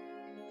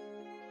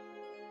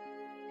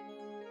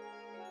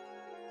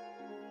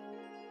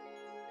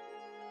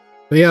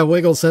 But yeah,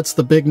 Wiggles, that's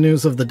the big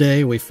news of the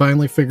day. We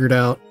finally figured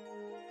out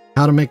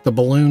how to make the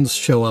balloons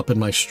show up in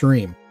my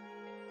stream.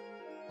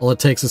 All it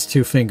takes is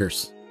 2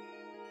 fingers.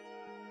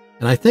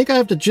 And I think I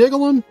have to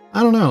jiggle them?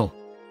 I don't know.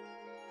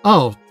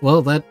 Oh,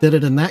 well, that did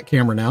it in that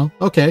camera now.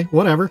 Okay,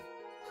 whatever.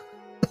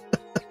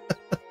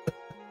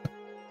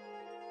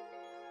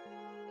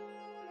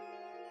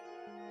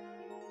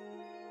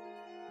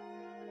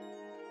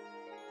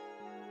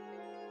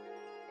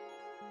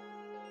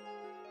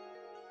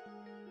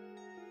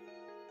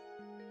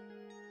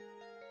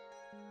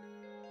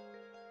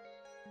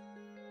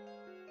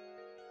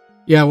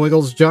 Yeah,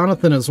 Wiggles,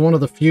 Jonathan is one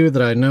of the few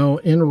that I know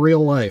in real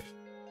life.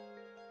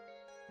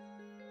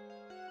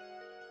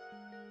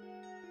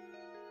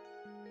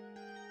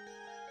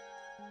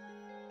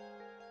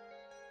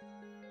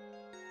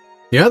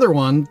 The other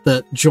one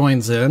that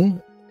joins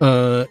in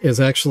is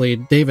actually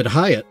David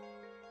Hyatt.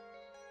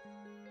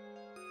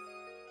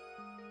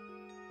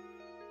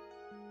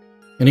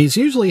 And he's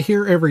usually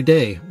here every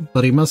day,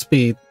 but he must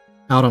be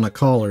out on a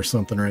call or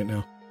something right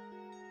now.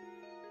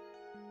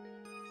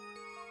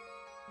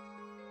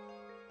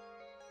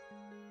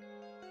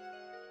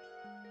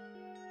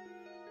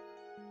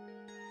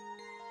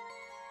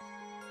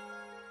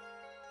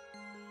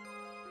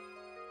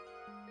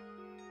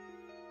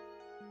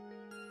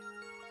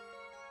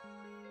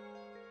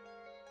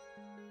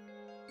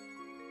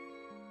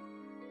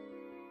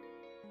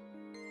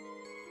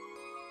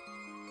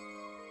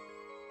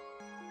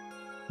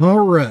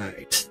 All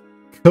right,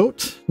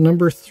 coat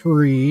number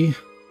 3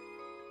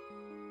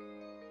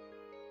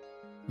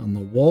 on the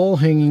wall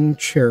hanging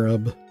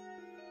cherub.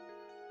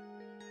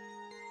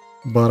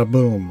 Bada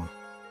boom.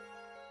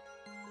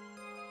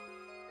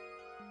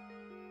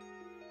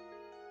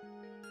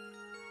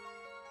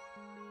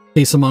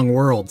 Peace among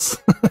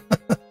worlds.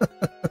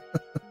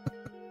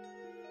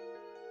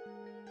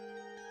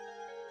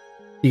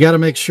 You got to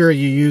make sure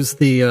you use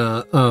the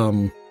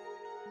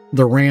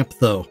ramp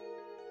though.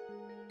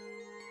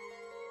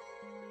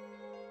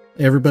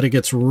 Everybody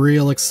gets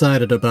real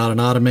excited about an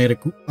automatic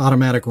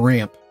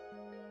ramp.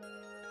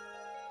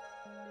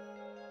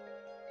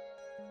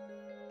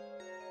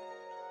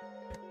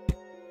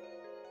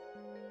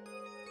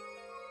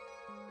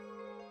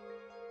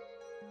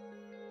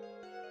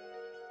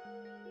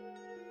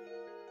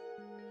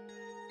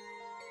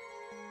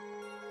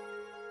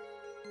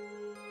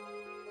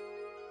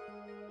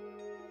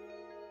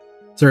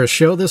 Is there a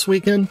show this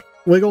weekend,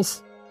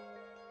 Wiggles?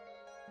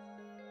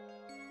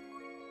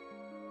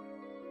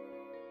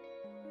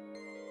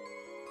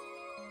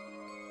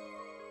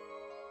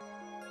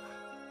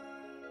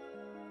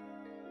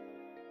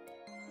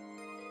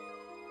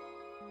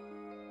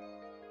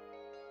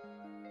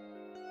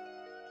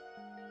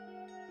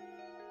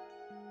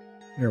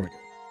 There we go.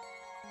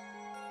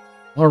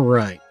 All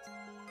right.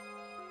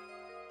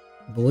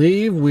 I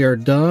believe we are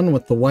done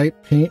with the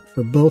white paint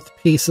for both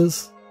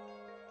pieces.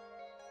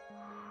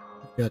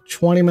 We've got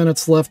 20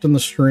 minutes left in the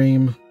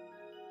stream.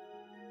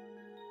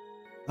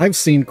 I've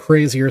seen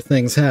crazier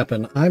things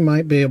happen. I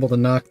might be able to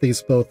knock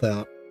these both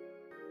out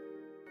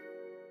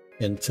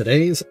in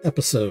today's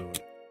episode.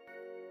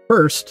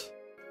 First,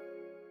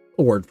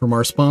 a word from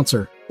our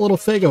sponsor, a little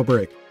Fago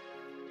break.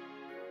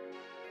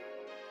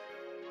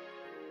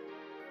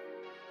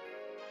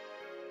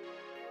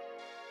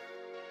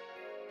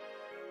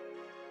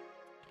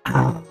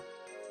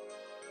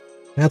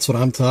 That's what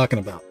I'm talking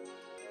about.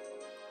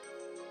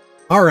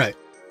 All right.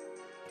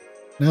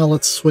 Now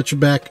let's switch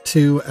back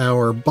to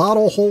our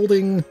bottle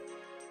holding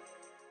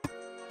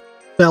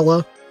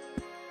fella.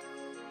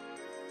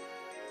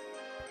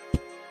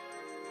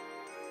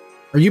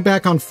 Are you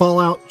back on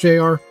Fallout,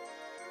 JR? Is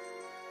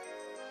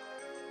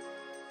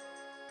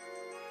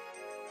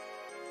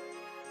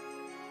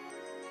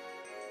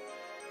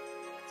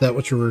that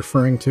what you're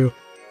referring to?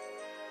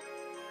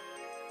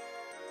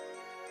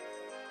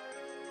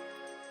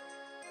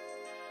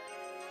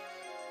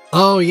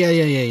 Oh,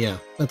 yeah.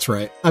 That's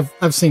right.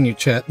 I've seen you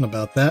chatting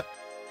about that.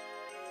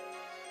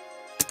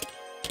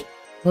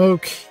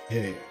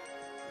 Okay.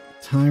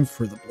 Time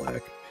for the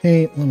black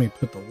paint. Let me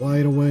put the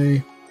white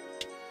away.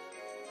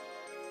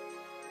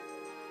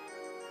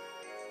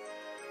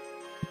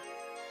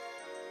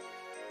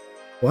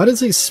 Why does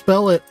he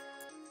spell it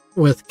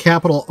with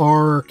capital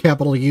R,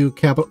 capital U,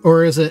 capital...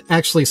 Or is it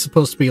actually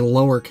supposed to be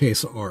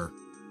lowercase r?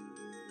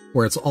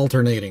 Where it's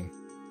alternating?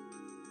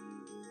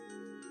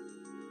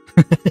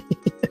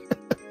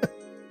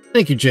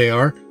 Thank you,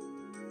 JR.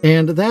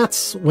 And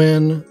that's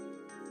when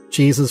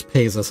Jesus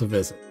pays us a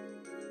visit.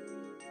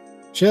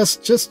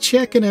 Just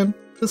checking in.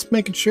 Just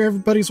making sure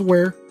everybody's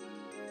aware.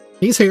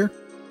 He's here.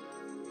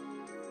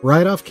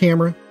 Right off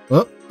camera.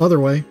 Oh, other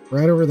way.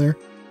 Right over there.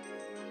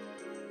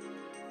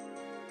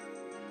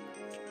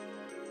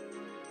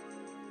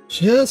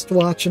 Just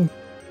watching.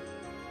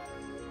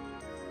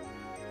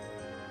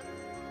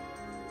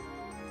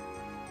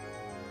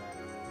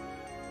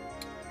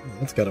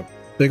 That's got a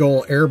big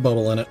old air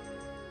bubble in it.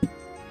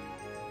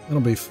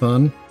 That'll be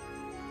fun.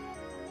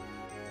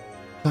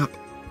 Pop.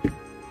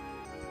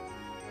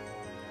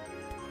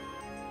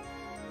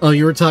 Oh,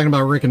 you were talking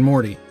about Rick and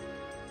Morty.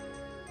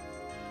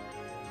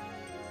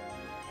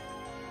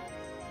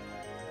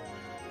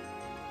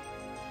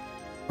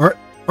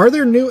 Are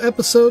there new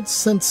episodes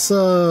since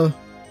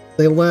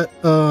they let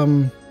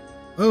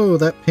oh,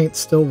 that paint's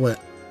still wet.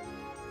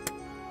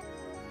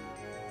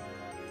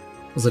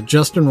 Was it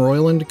Justin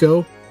Roiland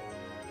go?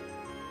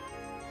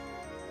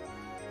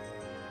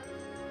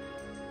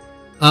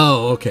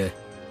 Oh, okay.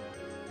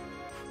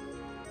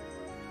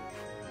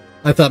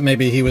 I thought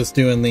maybe he was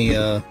doing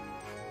the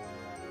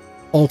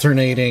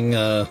alternating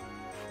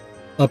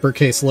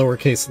uppercase,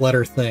 lowercase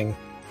letter thing.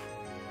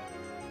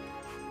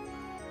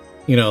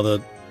 You know,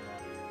 the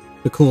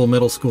cool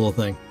middle school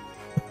thing.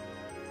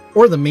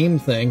 Or the meme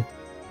thing.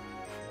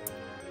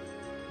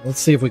 Let's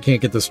see if we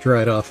can't get this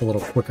dried off a little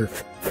quicker.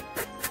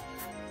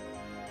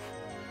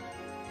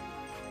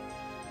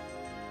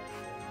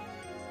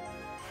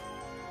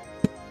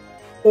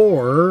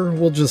 Or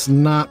we'll just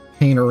not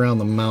paint around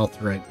the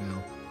mouth right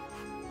now.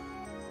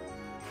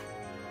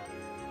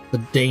 The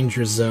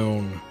danger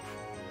zone.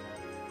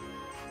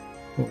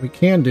 What we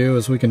can do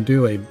is we can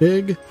do a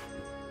big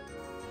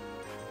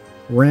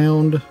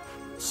round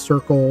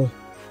circle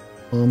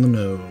on the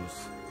nose.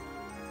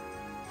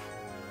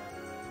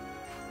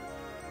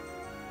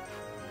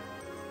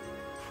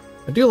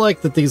 I do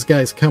like that these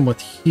guys come with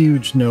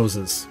huge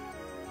noses.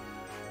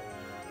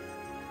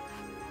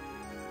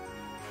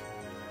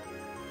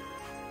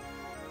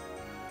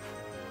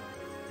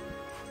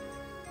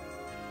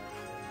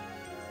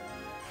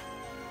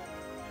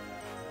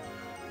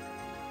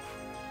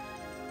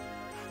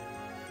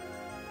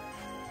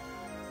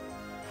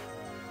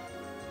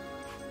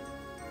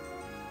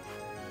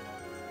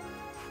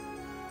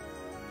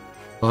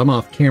 I'm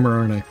off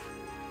camera, aren't I?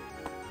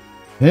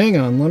 Hang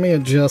on, let me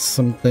adjust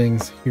some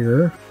things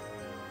here.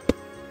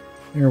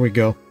 There we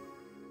go.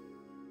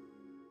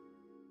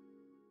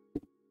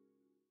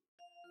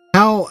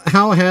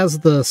 How has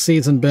the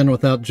season been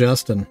without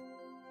Justin?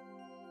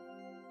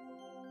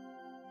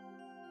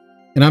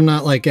 And I'm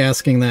not like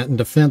asking that in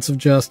defense of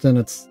Justin.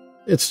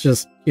 It's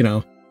just, you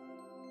know,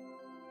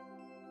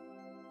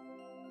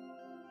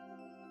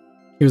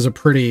 he was a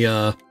pretty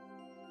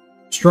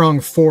strong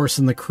force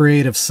in the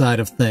creative side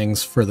of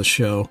things for the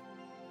show.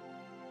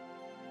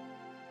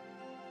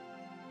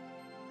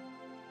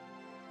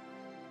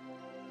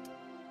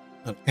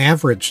 An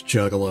average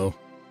Juggalo.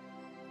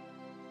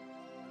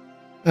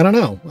 I don't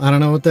know. I don't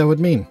know what that would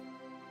mean.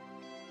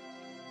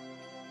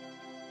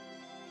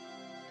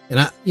 And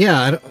I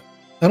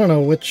don't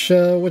know which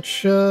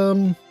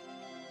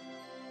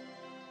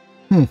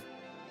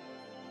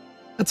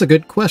That's a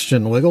good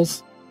question,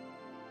 Wiggles.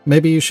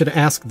 Maybe you should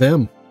ask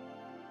them.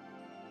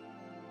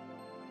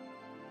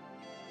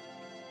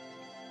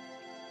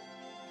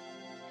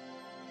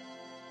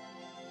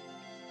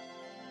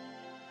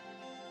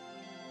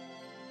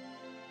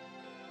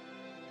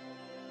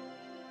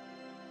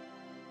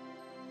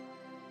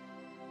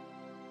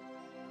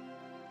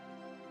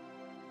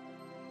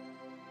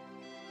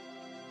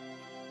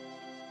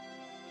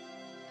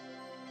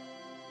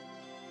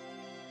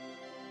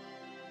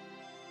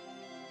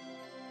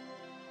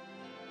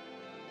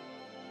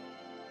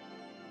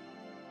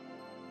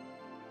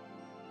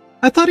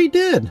 I thought he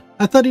did.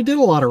 I thought he did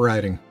a lot of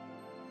writing.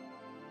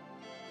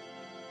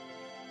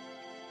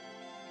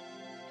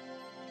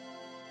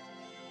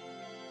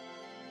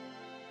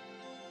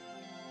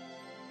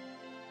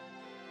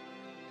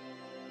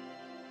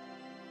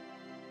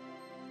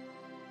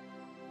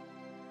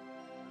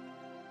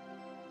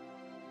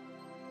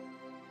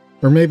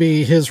 Or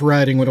maybe his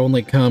writing would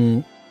only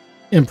come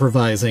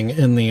improvising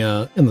in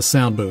the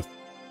sound booth.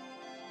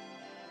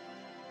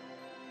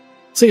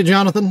 See you,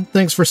 Jonathan.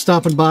 Thanks for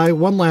stopping by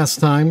one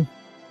last time.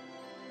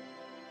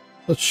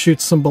 Let's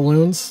shoot some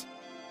balloons.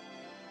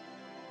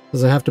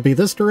 Does it have to be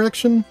this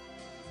direction?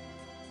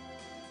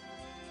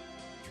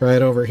 Try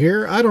it over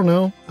here. I don't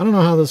know. I don't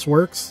know how this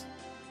works.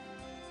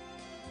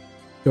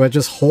 Do I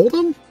just hold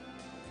them?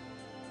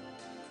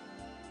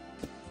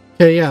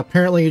 Okay, yeah,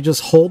 apparently you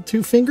just hold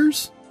two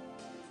fingers.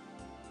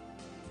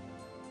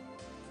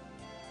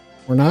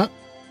 Or not?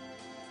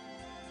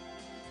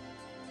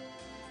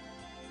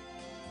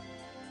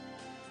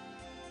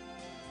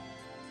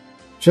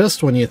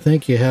 Just when you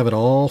think you have it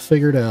all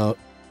figured out,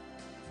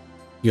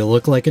 you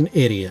look like an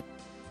idiot.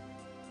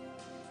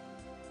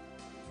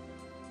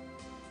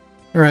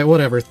 Alright,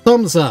 whatever.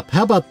 Thumbs up.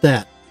 How about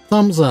that?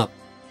 Thumbs up.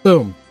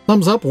 Boom.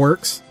 Thumbs up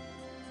works.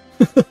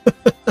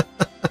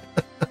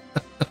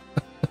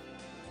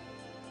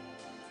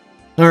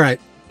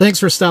 Alright. Thanks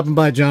for stopping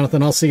by,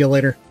 Jonathan. I'll see you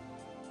later.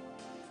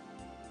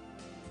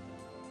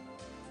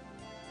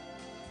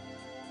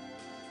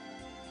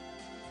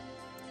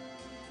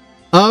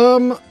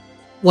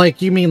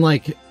 Like, you mean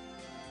like,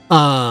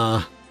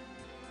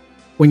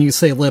 when you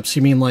say lips,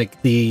 you mean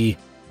like the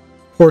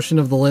portion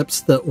of the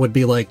lips that would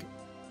be like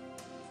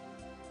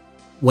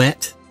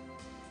wet.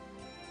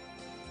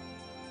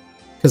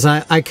 Because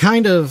I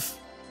kind of,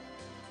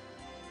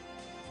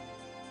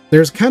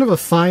 there's kind of a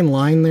fine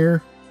line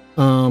there,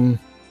 in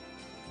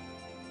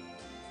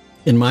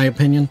my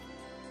opinion,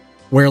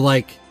 where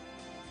like,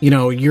 you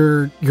know,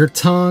 your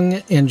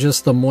tongue and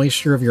just the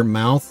moisture of your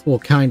mouth will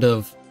kind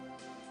of,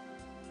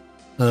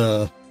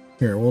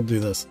 here, we'll do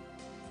this.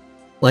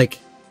 Like,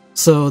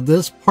 so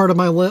this part of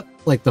my lip,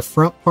 like the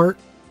front part,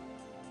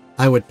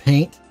 I would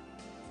paint.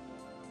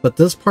 But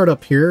this part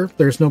up here,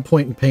 there's no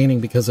point in painting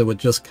because it would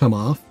just come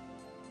off.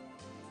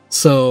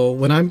 So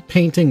when I'm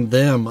painting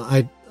them,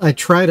 I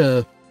try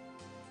to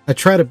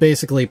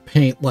basically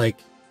paint like,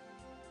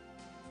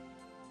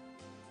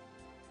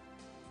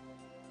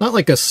 not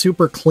like a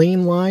super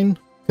clean line,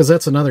 because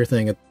that's another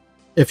thing.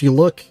 If you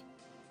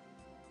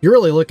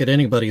really look at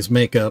anybody's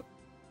makeup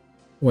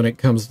when it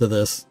comes to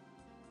this,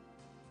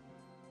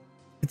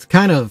 it's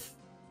kind of,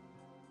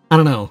 I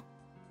don't know,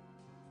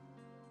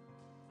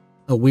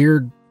 a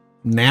weird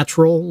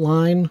natural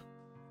line.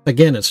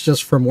 Again, it's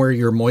just from where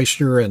your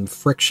moisture and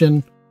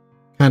friction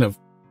kind of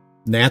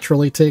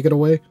naturally take it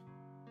away.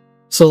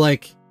 So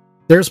like,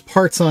 there's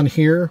parts on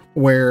here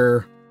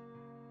where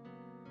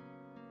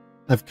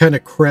I've kind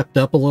of crept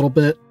up a little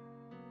bit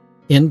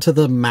into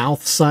the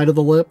mouth side of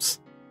the lips.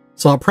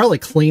 So I'll probably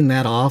clean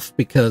that off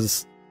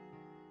because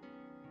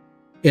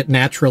it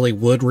naturally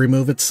would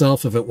remove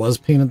itself if it was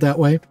painted that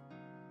way.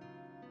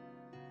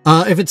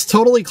 If it's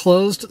totally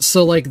closed,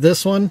 so like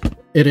this one,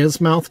 it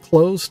is mouth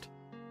closed.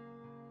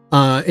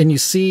 And you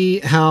see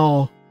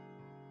how,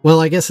 well,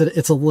 I guess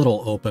it's a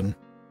little open.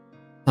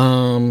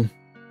 I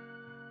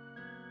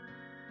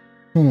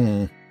don't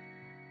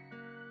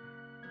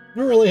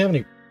really have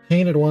any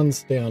painted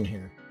ones down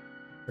here.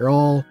 They're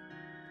all,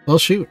 well,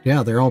 shoot,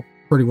 yeah, they're all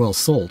pretty well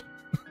sold.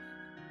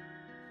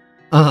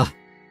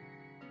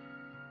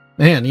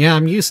 Man, yeah,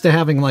 I'm used to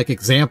having like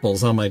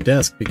examples on my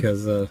desk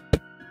because it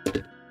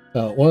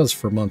was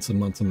for months and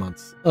months and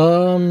months.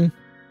 Trying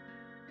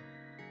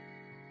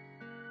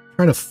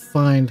to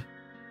find,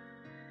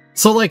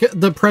 so like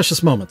the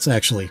precious moments,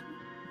 actually,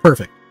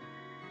 perfect.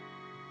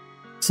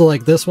 So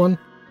like this one,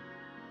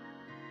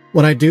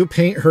 when I do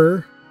paint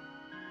her,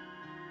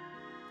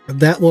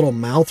 that little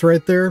mouth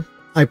right there,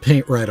 I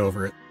paint right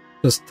over it.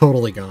 Just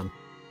totally gone.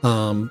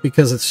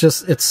 Because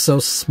it's so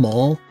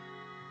small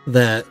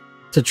that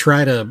to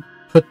try to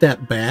put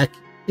that back,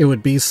 it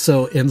would be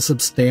so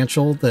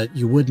insubstantial that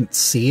you wouldn't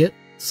see it.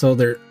 So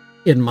there,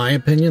 in my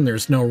opinion,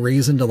 there's no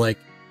reason to like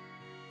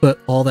put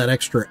all that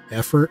extra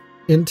effort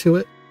into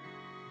it.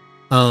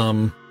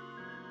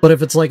 But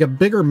if it's like a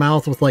bigger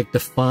mouth with like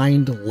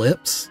defined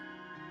lips,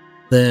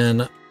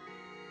 then,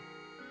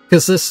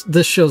 because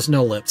this shows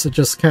no lips, it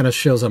just kind of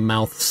shows a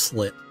mouth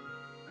slit.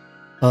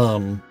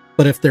 But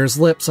if there's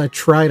lips, I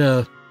try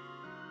to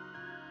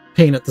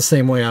paint it the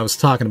same way I was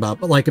talking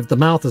about. But like if the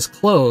mouth is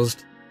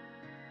closed,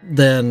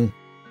 then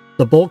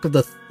the bulk of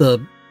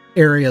the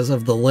areas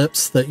of the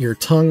lips that your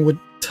tongue would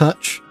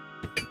touch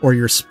or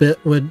your spit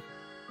would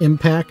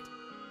impact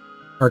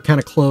are kind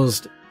of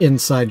closed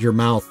inside your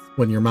mouth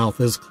when your mouth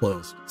is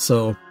closed.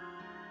 So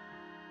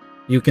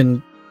you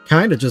can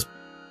kind of just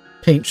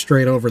paint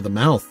straight over the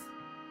mouth,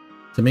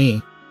 to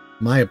me,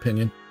 my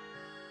opinion.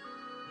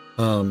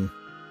 So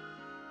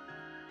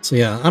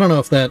yeah, I don't know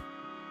if that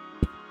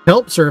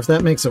helps or if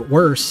that makes it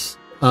worse.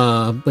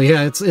 But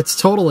yeah, it's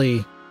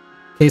totally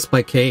case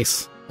by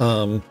case.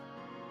 Kind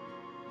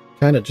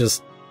of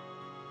just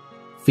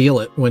feel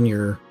it when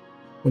you're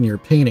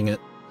painting it.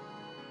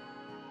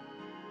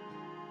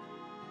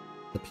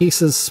 The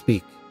pieces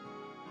speak.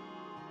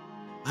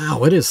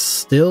 Wow, it is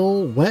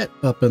still wet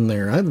up in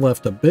there. I'd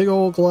left a big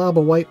old glob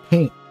of white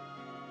paint.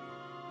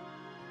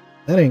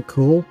 That ain't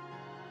cool.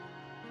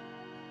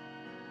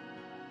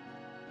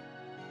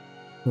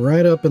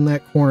 Right up in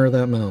that corner of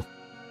that mouth.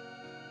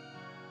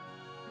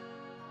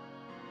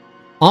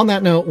 On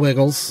that note,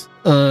 Wiggles,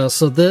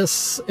 so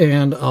this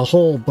and a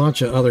whole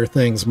bunch of other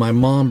things my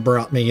mom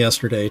brought me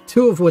yesterday,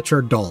 2 of which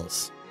are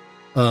dolls.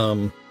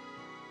 And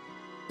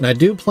I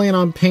do plan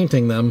on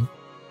painting them,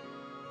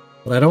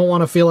 but I don't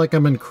want to feel like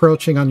I'm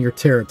encroaching on your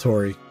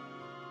territory.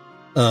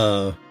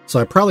 So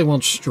I probably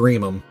won't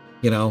stream them,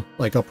 you know?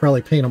 Like, I'll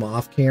probably paint them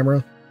off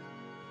camera.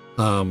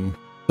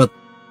 But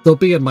they'll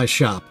be in my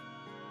shop.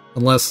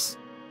 Unless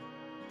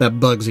that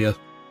bugs you.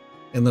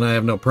 And then I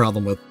have no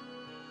problem with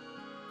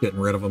getting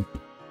rid of them.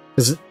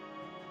 Because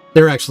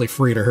they're actually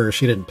free to her.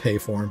 She didn't pay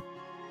for them.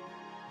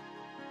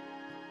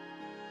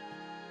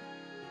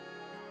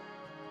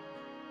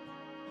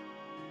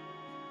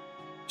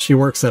 She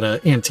works at an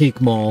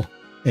antique mall,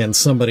 and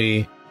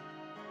somebody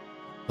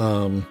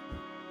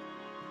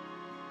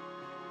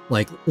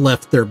like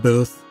left their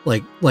booth,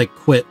 like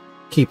quit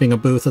keeping a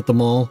booth at the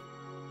mall,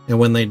 and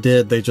when they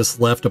did, they just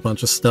left a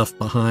bunch of stuff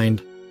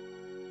behind.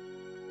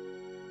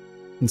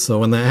 And so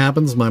when that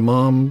happens, my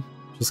mom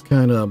just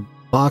kind of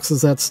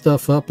boxes that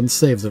stuff up and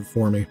saves it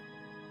for me,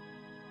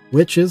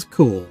 which is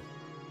cool.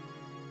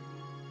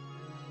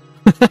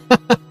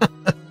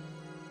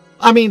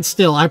 I mean,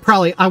 still, I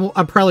probably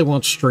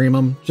won't stream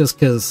them just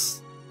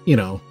because, you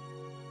know.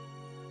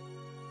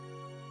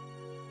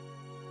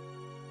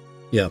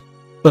 Yeah,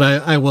 but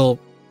I will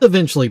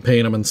eventually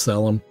paint them and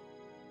sell them.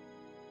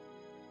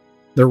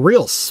 They're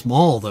real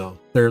small though.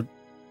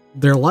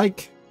 They're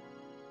like,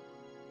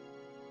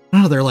 I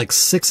don't know, they're like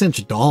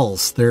 6-inch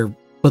dolls.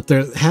 But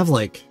they have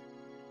like,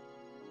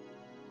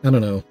 I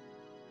don't know,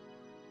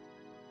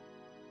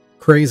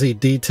 crazy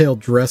detailed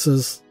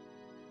dresses.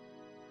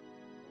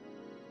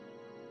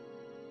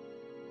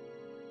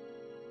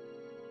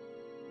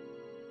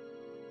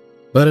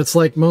 But it's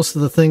like most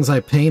of the things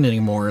I paint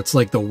anymore. It's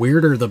like the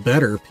weirder the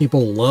better.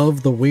 People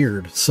love the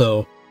weird.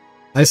 So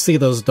I see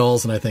those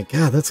dolls and I think,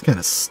 God, that's kind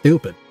of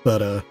stupid.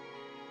 But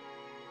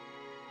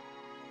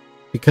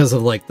because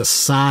of like the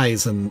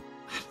size and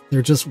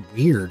they're just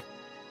weird.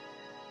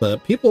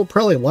 But people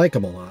probably like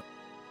them a lot.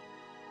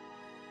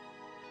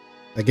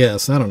 I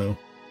guess. I don't know.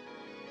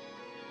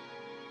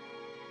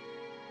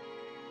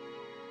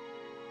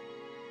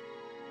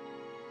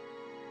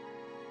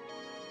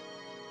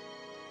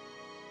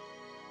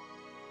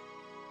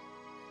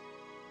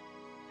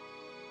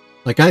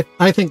 Like,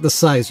 I think the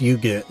size you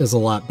get is a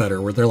lot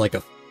better, where they're like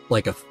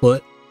a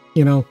foot,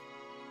 you know?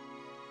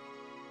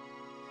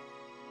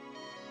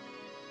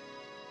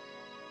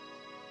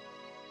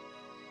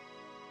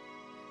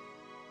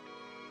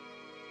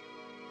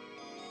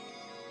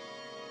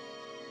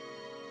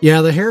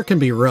 Yeah, the hair can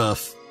be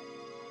rough.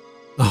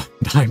 Oh,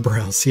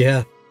 eyebrows,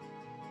 yeah.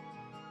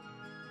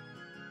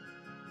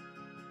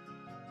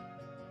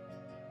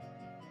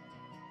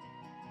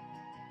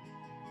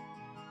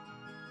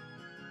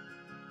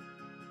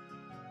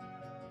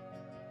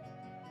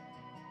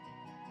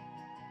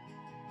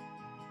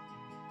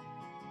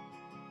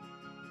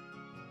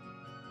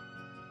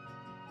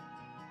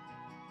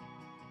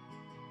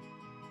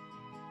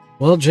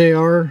 Well,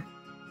 JR,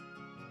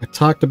 I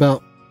talked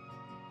about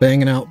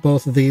banging out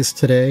both of these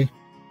today.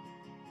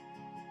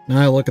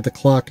 Now I look at the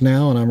clock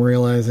now and I'm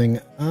realizing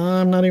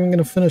I'm not even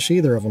going to finish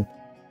either of them.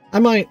 I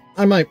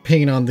might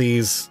paint on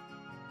these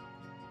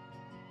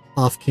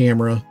off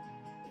camera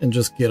and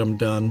just get them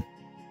done.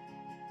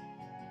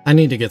 I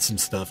need to get some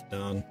stuff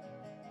done.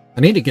 I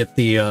need to get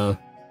the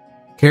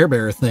Care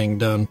Bear thing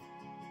done.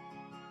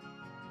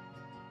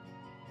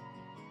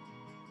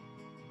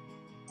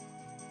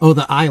 Oh,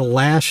 the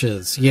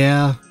eyelashes.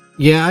 Yeah.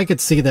 Yeah, I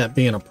could see that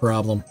being a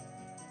problem.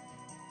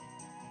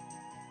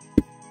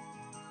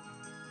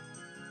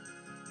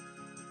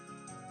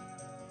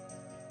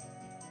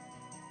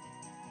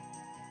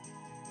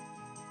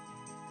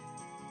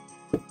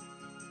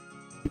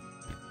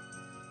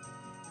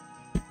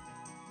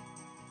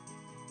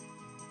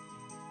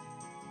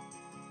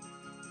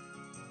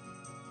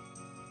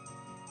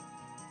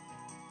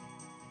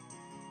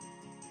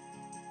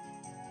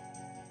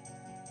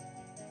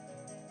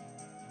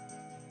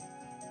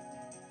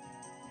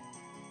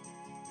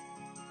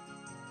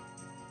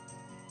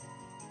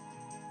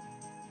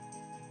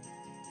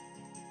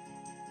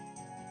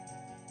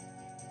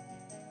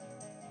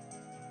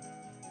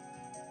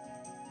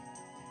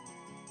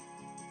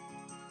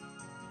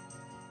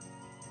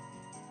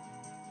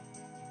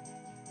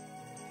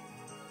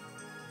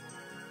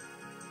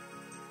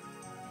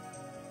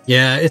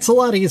 Yeah, it's a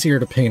lot easier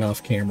to paint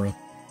off camera,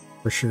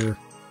 for sure.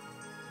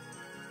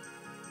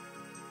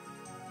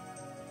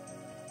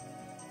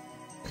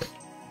 I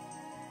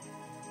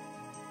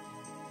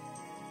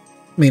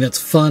mean,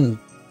 it's fun.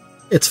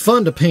 It's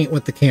fun to paint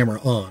with the camera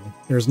on.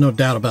 There's no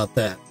doubt about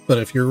that. But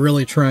if you're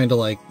really trying to,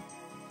 like,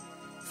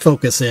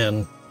 focus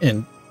in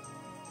and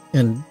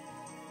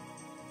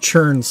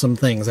churn some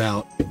things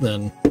out,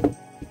 then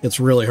it's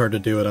really hard to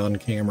do it on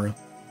camera.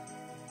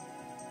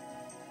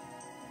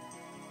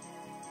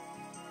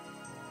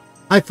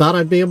 I thought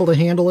I'd be able to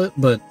handle it,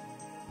 but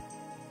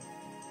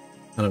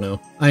I don't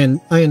know.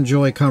 I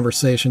enjoy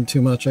conversation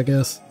too much, I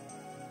guess.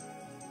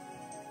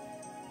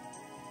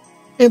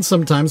 And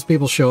sometimes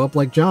people show up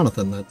like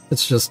Jonathan, that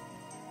it's just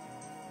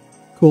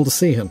cool to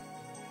see him.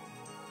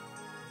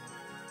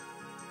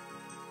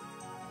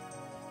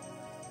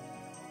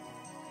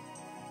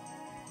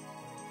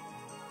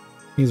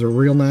 He's a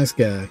real nice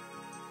guy.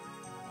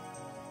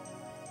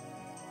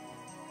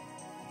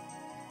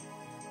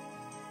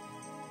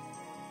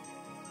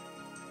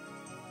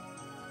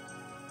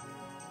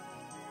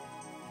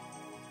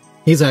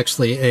 He's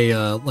actually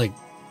a,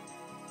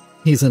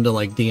 he's into,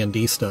 like,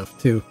 D&D stuff,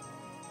 too.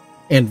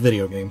 And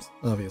video games,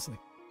 obviously.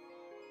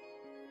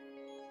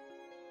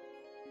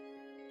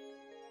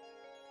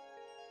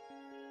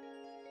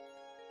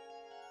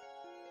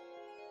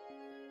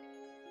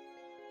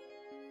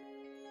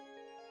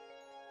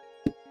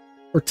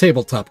 Or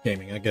tabletop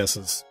gaming, I guess,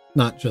 is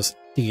not just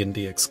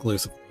D&D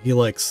exclusively. He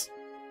likes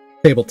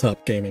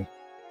tabletop gaming.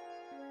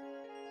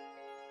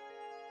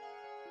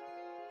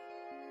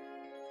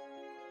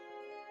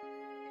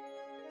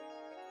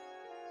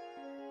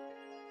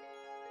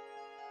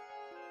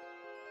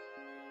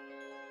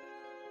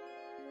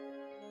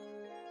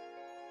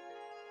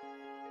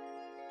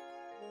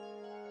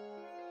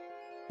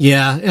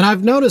 Yeah, and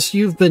I've noticed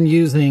you've been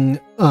using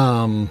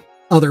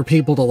other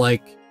people to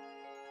like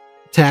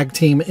tag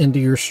team into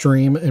your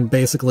stream and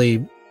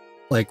basically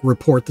like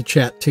report the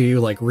chat to you,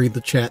 like read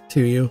the chat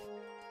to you.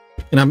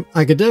 And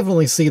I could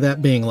definitely see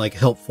that being like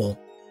helpful.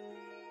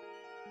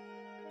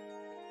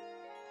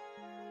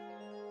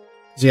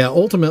 Yeah,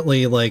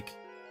 ultimately, like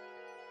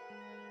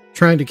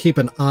trying to keep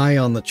an eye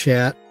on the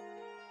chat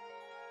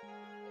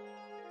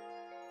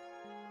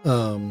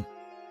can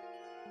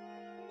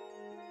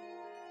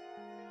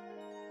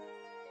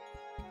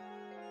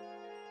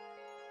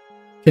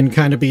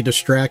kind of be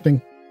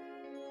distracting.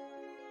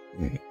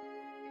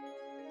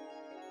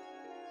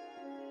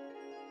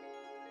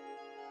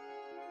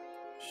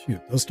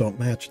 Shoot, those don't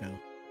match now.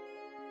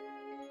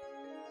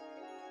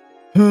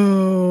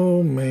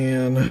 Oh,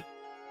 man.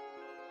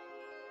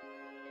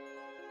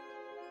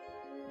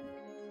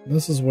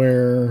 This is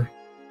where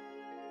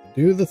I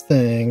do the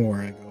thing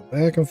where I go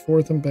back and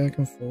forth,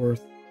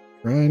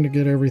 trying to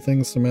get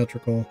everything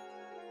symmetrical.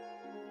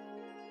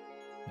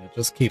 And it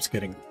just keeps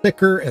getting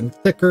thicker and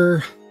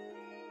thicker.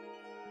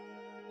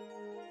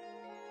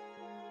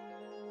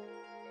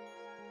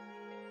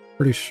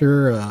 Pretty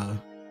sure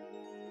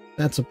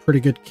that's a pretty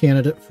good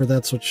candidate for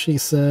That's What She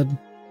Said.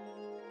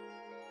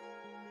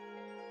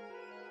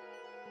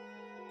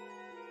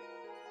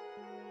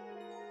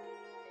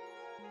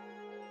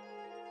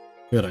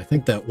 Good, I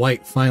think that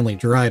white finally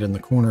dried in the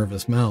corner of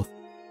his mouth.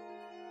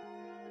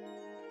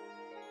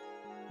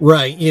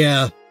 Right,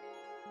 yeah.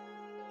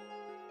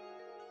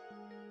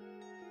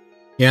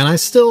 Yeah,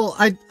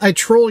 and I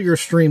troll your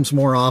streams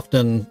more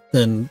often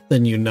than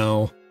you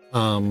know.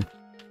 I'm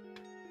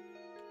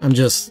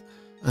just,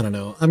 I don't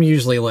know. I'm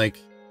usually like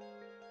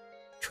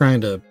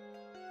trying to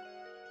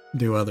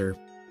do other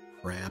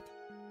crap.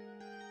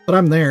 But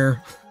I'm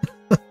there.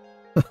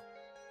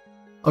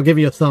 I'll give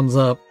you a thumbs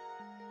up.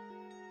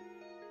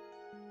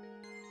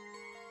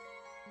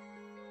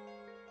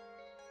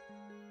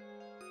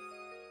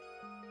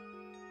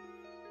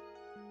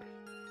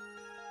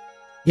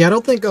 Yeah, I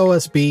don't think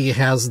OSB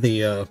has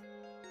the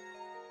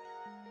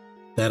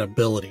that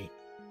ability.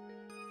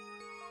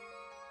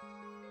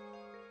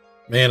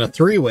 Man, a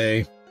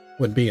three-way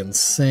would be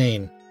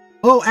insane.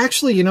 Oh,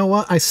 actually, you know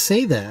what? I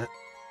say that.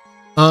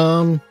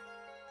 I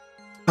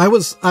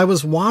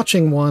was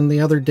watching one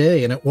the other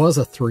day, and it was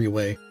a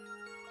three-way,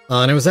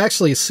 and it was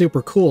actually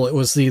super cool. It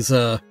was these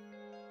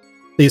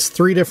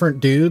three different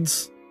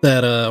dudes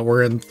that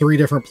were in three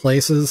different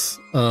places,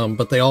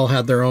 but they all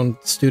had their own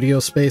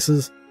studio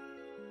spaces.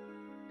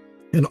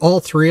 And all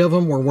three of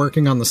them were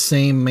working on the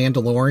same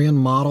Mandalorian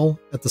model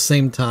at the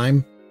same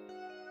time.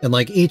 And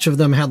like each of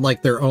them had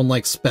like their own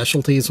like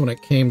specialties when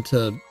it came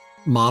to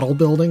model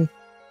building.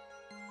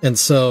 And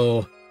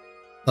so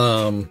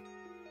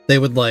they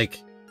would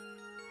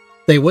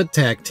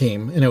tag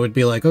team, and it would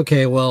be like,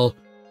 okay, well,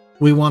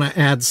 we want to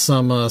add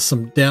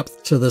some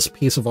depth to this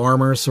piece of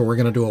armor, so we're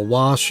going to do a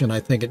wash, and I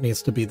think it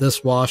needs to be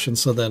this wash. And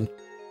so then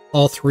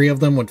all three of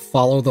them would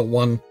follow the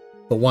one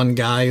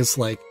guy's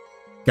like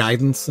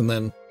guidance, and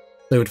then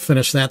they would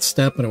finish that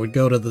step, and it would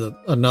go to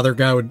another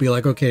guy would be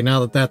like, okay, now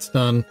that that's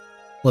done,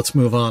 let's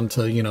move on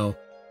to, you know,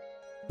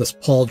 this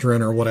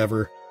pauldron or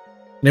whatever.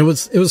 And it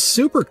was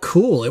super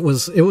cool. It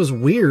was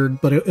weird,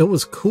 but it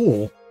was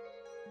cool.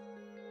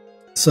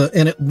 So,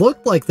 and it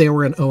looked like they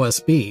were in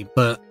OSB,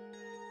 but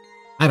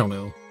I don't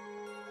know.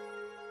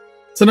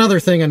 It's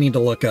another thing I need to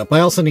look up. I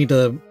also need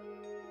to,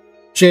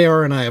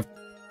 JR and I have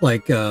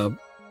like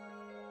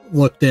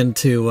looked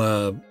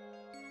into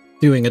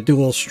doing a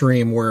dual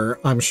stream where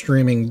I'm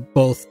streaming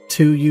both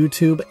to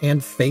YouTube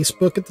and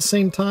Facebook at the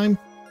same time,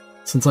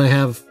 since I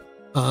have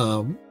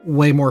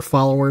way more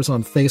followers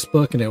on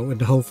Facebook, and it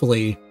would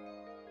hopefully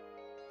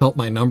help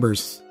my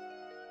numbers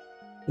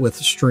with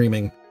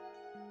streaming.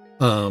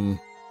 But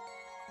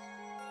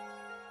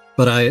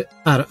I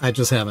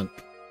just haven't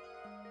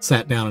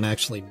sat down and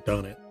actually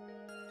done it.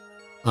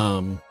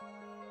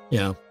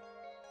 Yeah.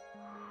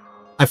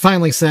 I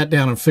finally sat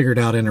down and figured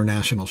out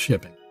international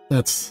shipping.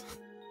 That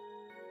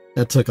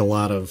took a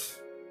lot of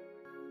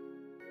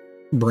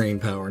brain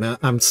power. Now,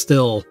 I'm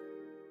still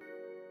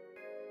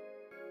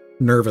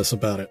nervous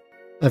about it.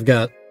 I've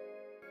got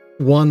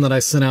one that I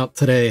sent out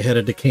today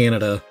headed to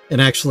Canada,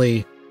 and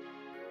actually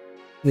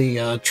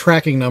the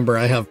tracking number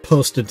I have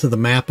posted to the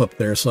map up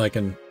there so I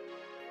can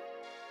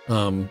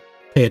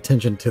pay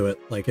attention to it.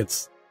 Like,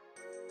 it's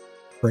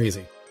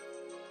crazy.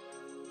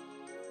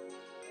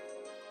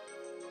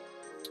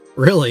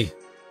 Really?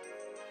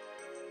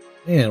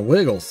 Man,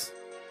 Wiggles.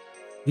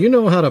 You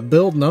know how to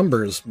build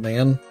numbers,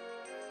 man.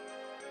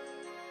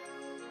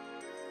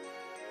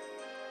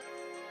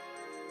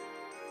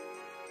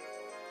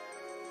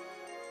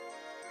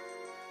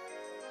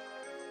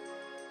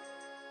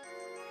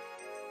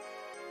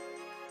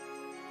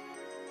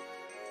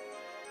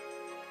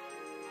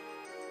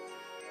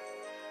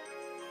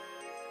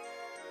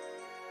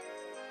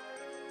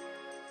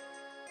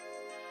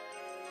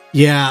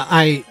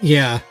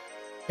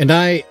 And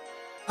I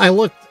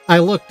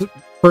looked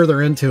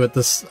further into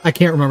it. I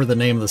can't remember the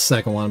name of the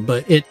second one,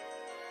 but it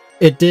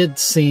did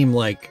seem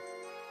like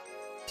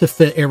to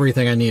fit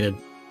everything I needed,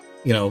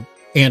 you know,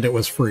 and it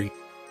was free.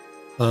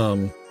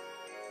 So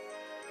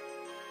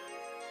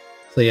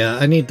yeah,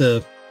 I need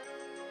to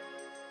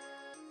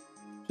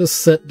just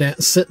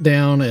sit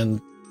down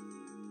and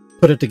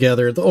put it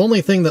together. The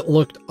only thing that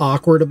looked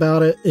awkward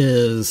about it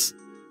is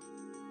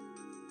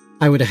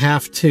I would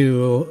have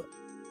to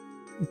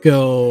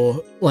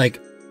go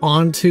like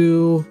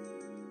onto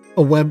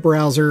a web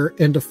browser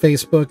into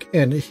Facebook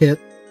and hit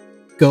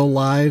go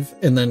live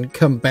and then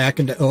come back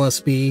into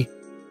OSB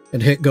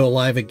and hit go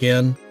live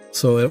again.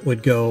 So it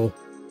would go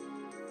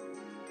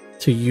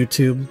to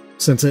YouTube,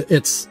 since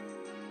it's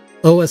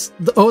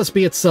the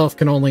OSB itself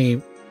can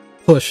only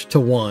push to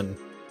one.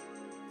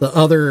 The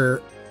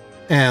other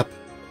app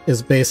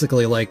is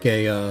basically like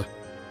a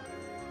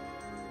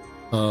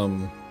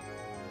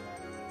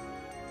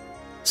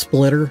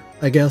splitter,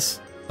 I guess.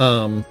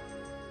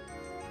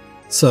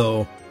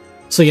 So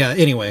yeah,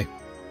 anyway.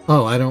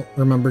 Oh, I don't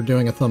remember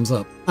doing a thumbs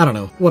up. I don't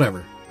know,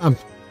 whatever.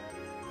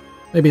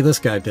 Maybe this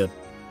guy did.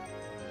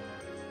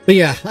 But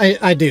yeah,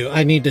 I do.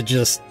 I need to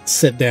just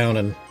sit down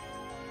and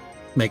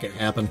make it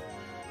happen.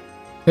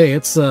 Hey,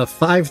 it's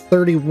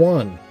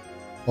 5:31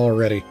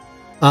 already.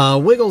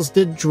 Wiggles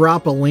did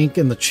drop a link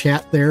in the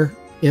chat there.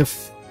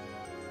 If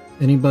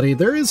anybody,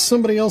 there is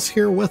somebody else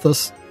here with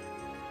us.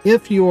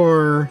 If you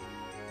are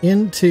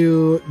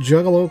into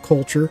Juggalo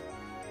culture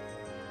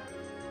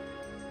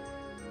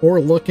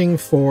or looking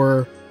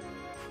for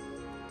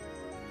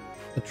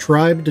a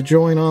tribe to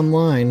join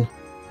online,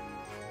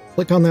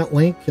 click on that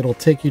link. It'll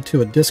take you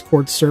to a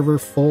Discord server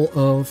full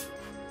of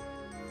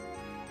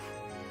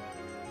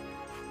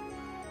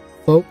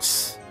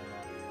folks,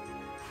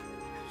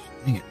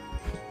 dang it,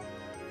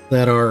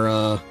 that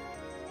are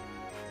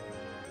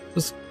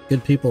just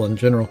good people in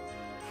general.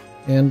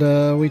 And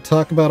we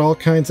talk about all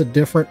kinds of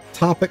different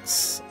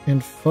topics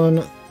and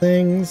fun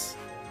things.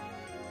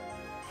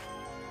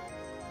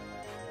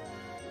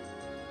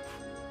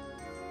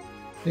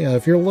 Yeah,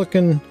 if you're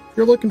looking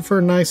for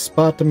a nice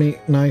spot to meet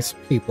nice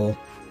people,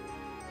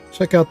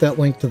 check out that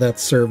link to that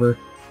server.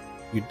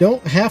 You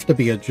don't have to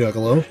be a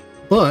Juggalo,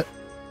 but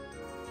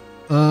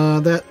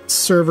that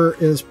server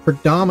is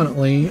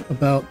predominantly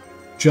about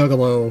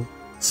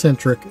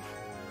Juggalo-centric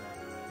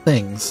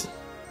things.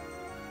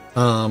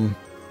 Oh,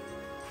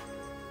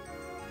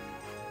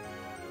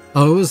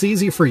 it was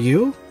easy for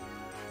you?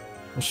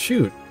 Well,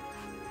 shoot.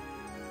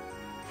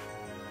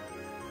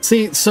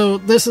 See, so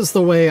this is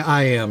the way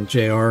I am,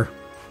 JR.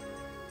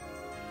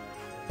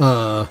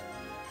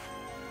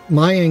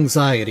 My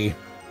anxiety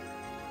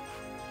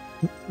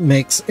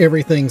makes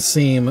everything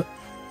seem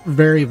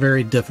very,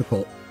 very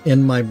difficult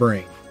in my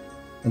brain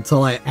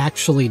until I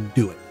actually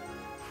do it.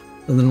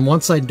 And then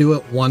once I do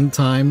it one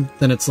time,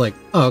 then it's like,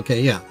 oh,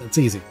 okay, yeah, that's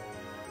easy.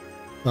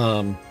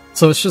 So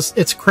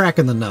it's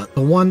cracking the nut.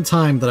 The one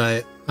time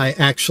that I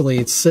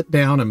actually sit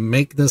down and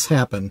make this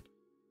happen,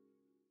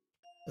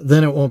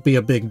 then it won't be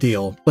a big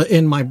deal. But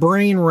in my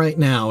brain right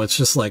now, it's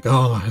just like,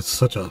 oh, it's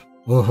such a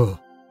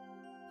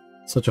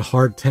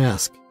hard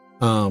task.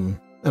 And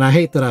I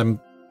hate that I'm,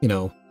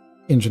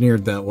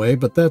 engineered that way,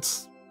 but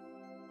that's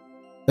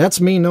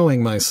me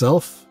knowing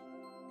myself.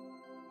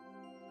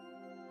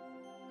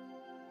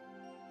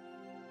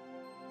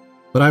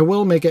 But I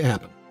will make it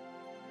happen.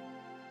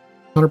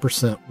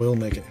 100% will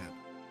make it happen.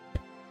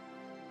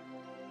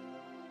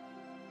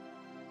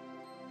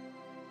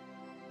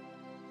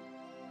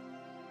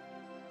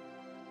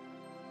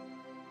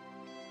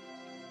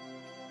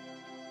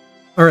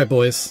 All right,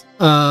 boys.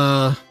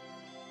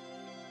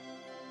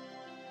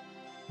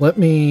 Let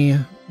me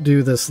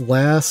do this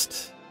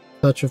last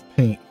touch of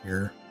paint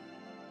here,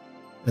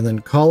 and then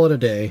call it a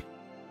day.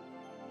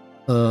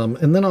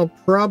 And then I'll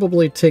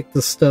probably take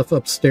the stuff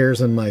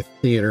upstairs in my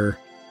theater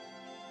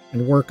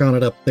and work on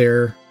it up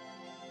there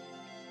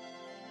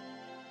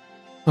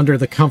under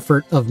the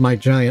comfort of my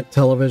giant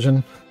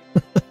television.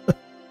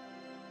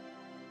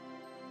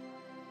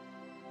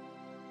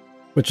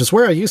 Which is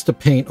where I used to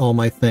paint all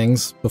my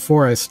things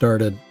before I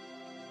started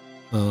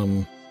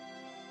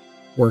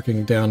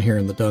working down here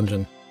in the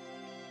dungeon.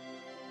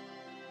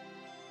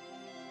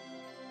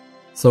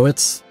 So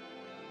it's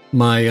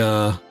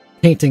my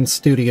painting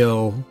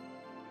studio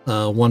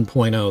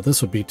 1.0.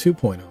 This would be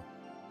 2.0.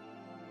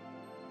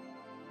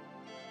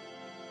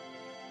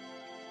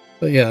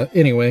 But yeah,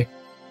 anyway.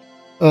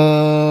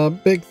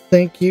 Big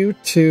thank you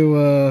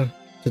to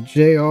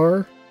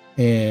JR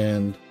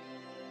and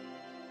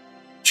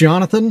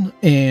Jonathan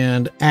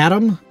and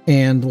Adam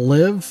and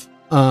Liv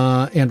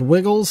and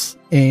Wiggles,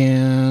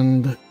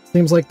 and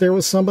seems like there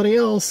was somebody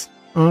else.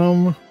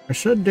 I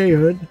said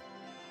David.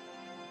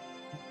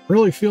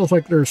 Really feels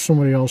like there's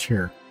somebody else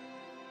here.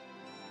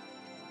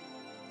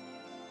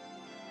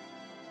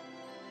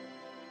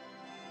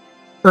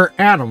 Or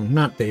Adam,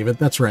 not David,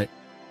 that's right.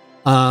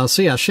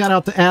 So yeah, shout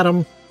out to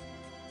Adam,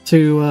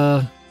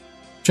 to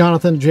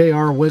Jonathan,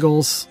 JR,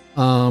 Wiggles,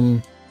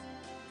 and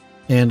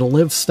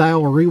Live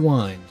Style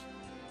Rewind.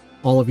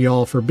 All of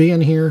y'all for being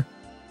here.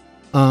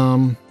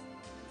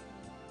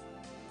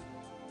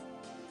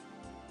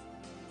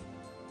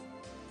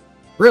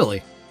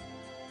 Really?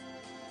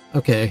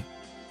 Okay.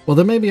 Well,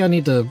 then maybe I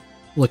need to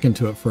look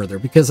into it further,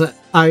 because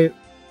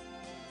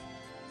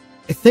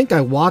I think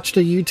I watched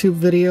a YouTube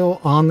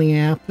video on the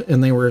app,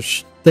 and they were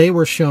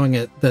showing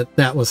it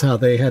that was how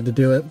they had to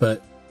do it,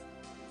 but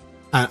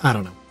I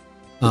don't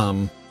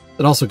know.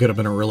 It also could have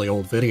been a really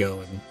old video,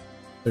 and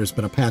there's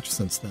been a patch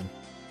since then.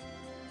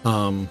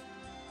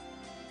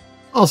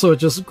 Also, it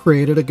just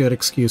created a good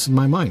excuse in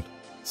my mind,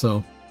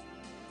 so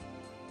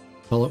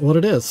call it what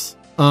it is.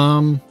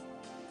 But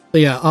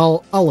yeah,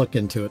 I'll look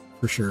into it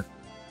for sure.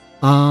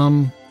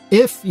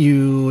 If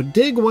you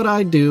dig what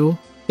I do,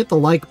 hit the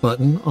like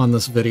button on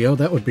this video.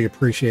 That would be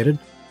appreciated.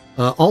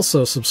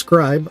 Also,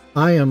 subscribe.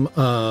 I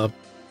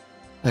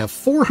have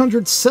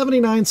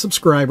 479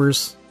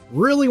 subscribers.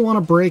 Really want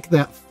to break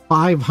that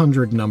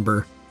 500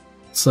 number.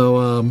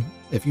 So,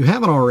 if you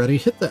haven't already,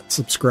 hit that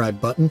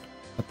subscribe button.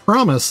 I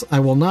promise I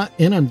will not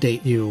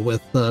inundate you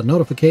with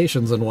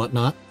notifications and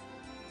whatnot.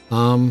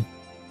 I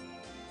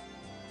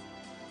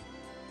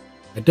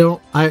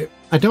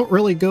don't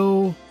really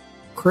go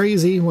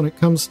crazy when it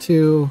comes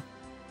to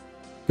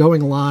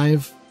going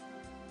live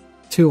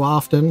too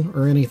often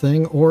or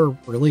anything, or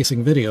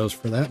releasing videos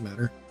for that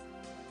matter.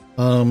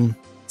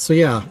 So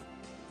yeah,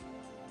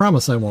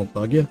 promise I won't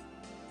bug you.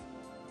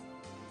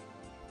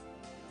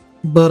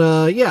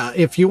 But yeah,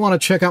 if you want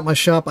to check out my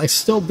shop, I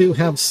still do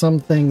have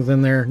some things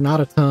in there. Not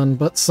a ton,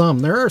 but some.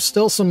 There are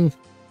still some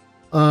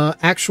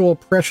actual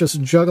Precious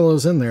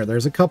Juggalos in there.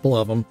 There's a couple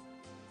of them.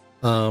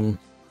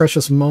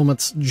 Precious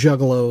Moments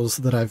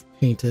Juggalos that I've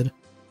painted.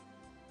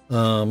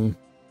 And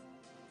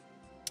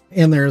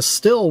there's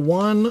still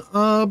one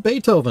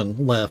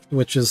Beethoven left,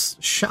 which is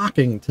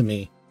shocking to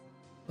me,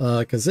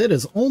 because it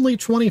is only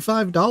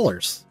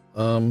 $25.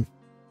 And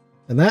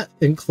that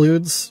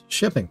includes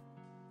shipping.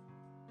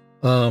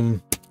 So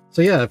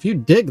yeah, if you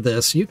dig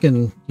this, you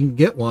can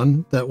get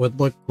one that would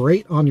look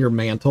great on your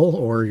mantle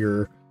or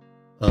your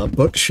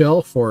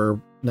bookshelf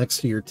or next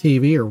to your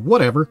TV or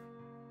whatever.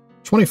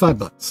 25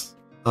 bucks.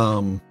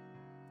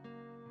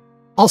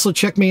 Also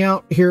check me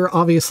out here,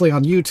 obviously,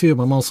 on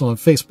YouTube. I'm also on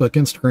Facebook,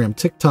 Instagram,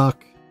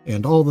 TikTok,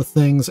 and all the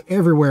things.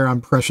 Everywhere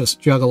I'm Precious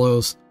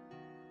Juggalos.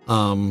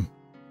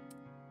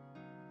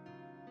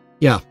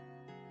 Yeah.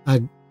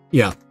 I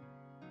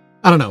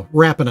don't know.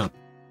 Wrapping up.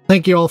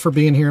 Thank you all for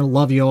being here.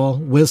 Love you all.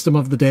 Wisdom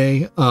of the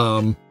day.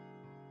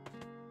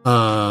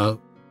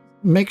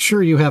 Make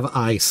sure you have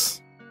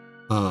ice.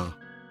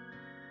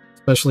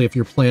 Especially if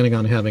you're planning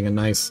on having a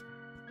nice,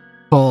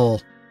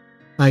 tall,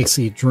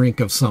 icy drink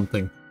of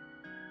something.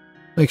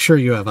 Make sure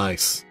you have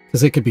ice,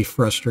 because it could be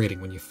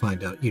frustrating when you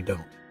find out you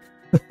don't.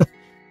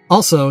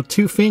 Also,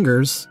 2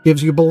 fingers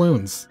gives you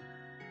balloons.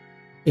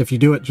 If you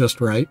do it just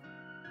right.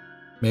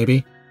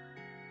 Maybe.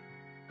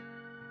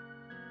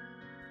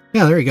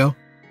 Yeah, there you go.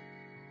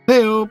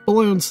 Hey-oh,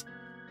 balloons.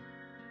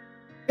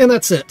 And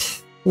that's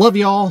it. Love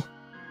y'all.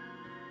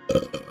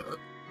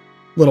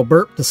 Little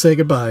burp to say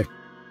goodbye.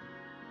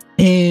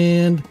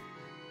 And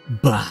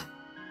bye.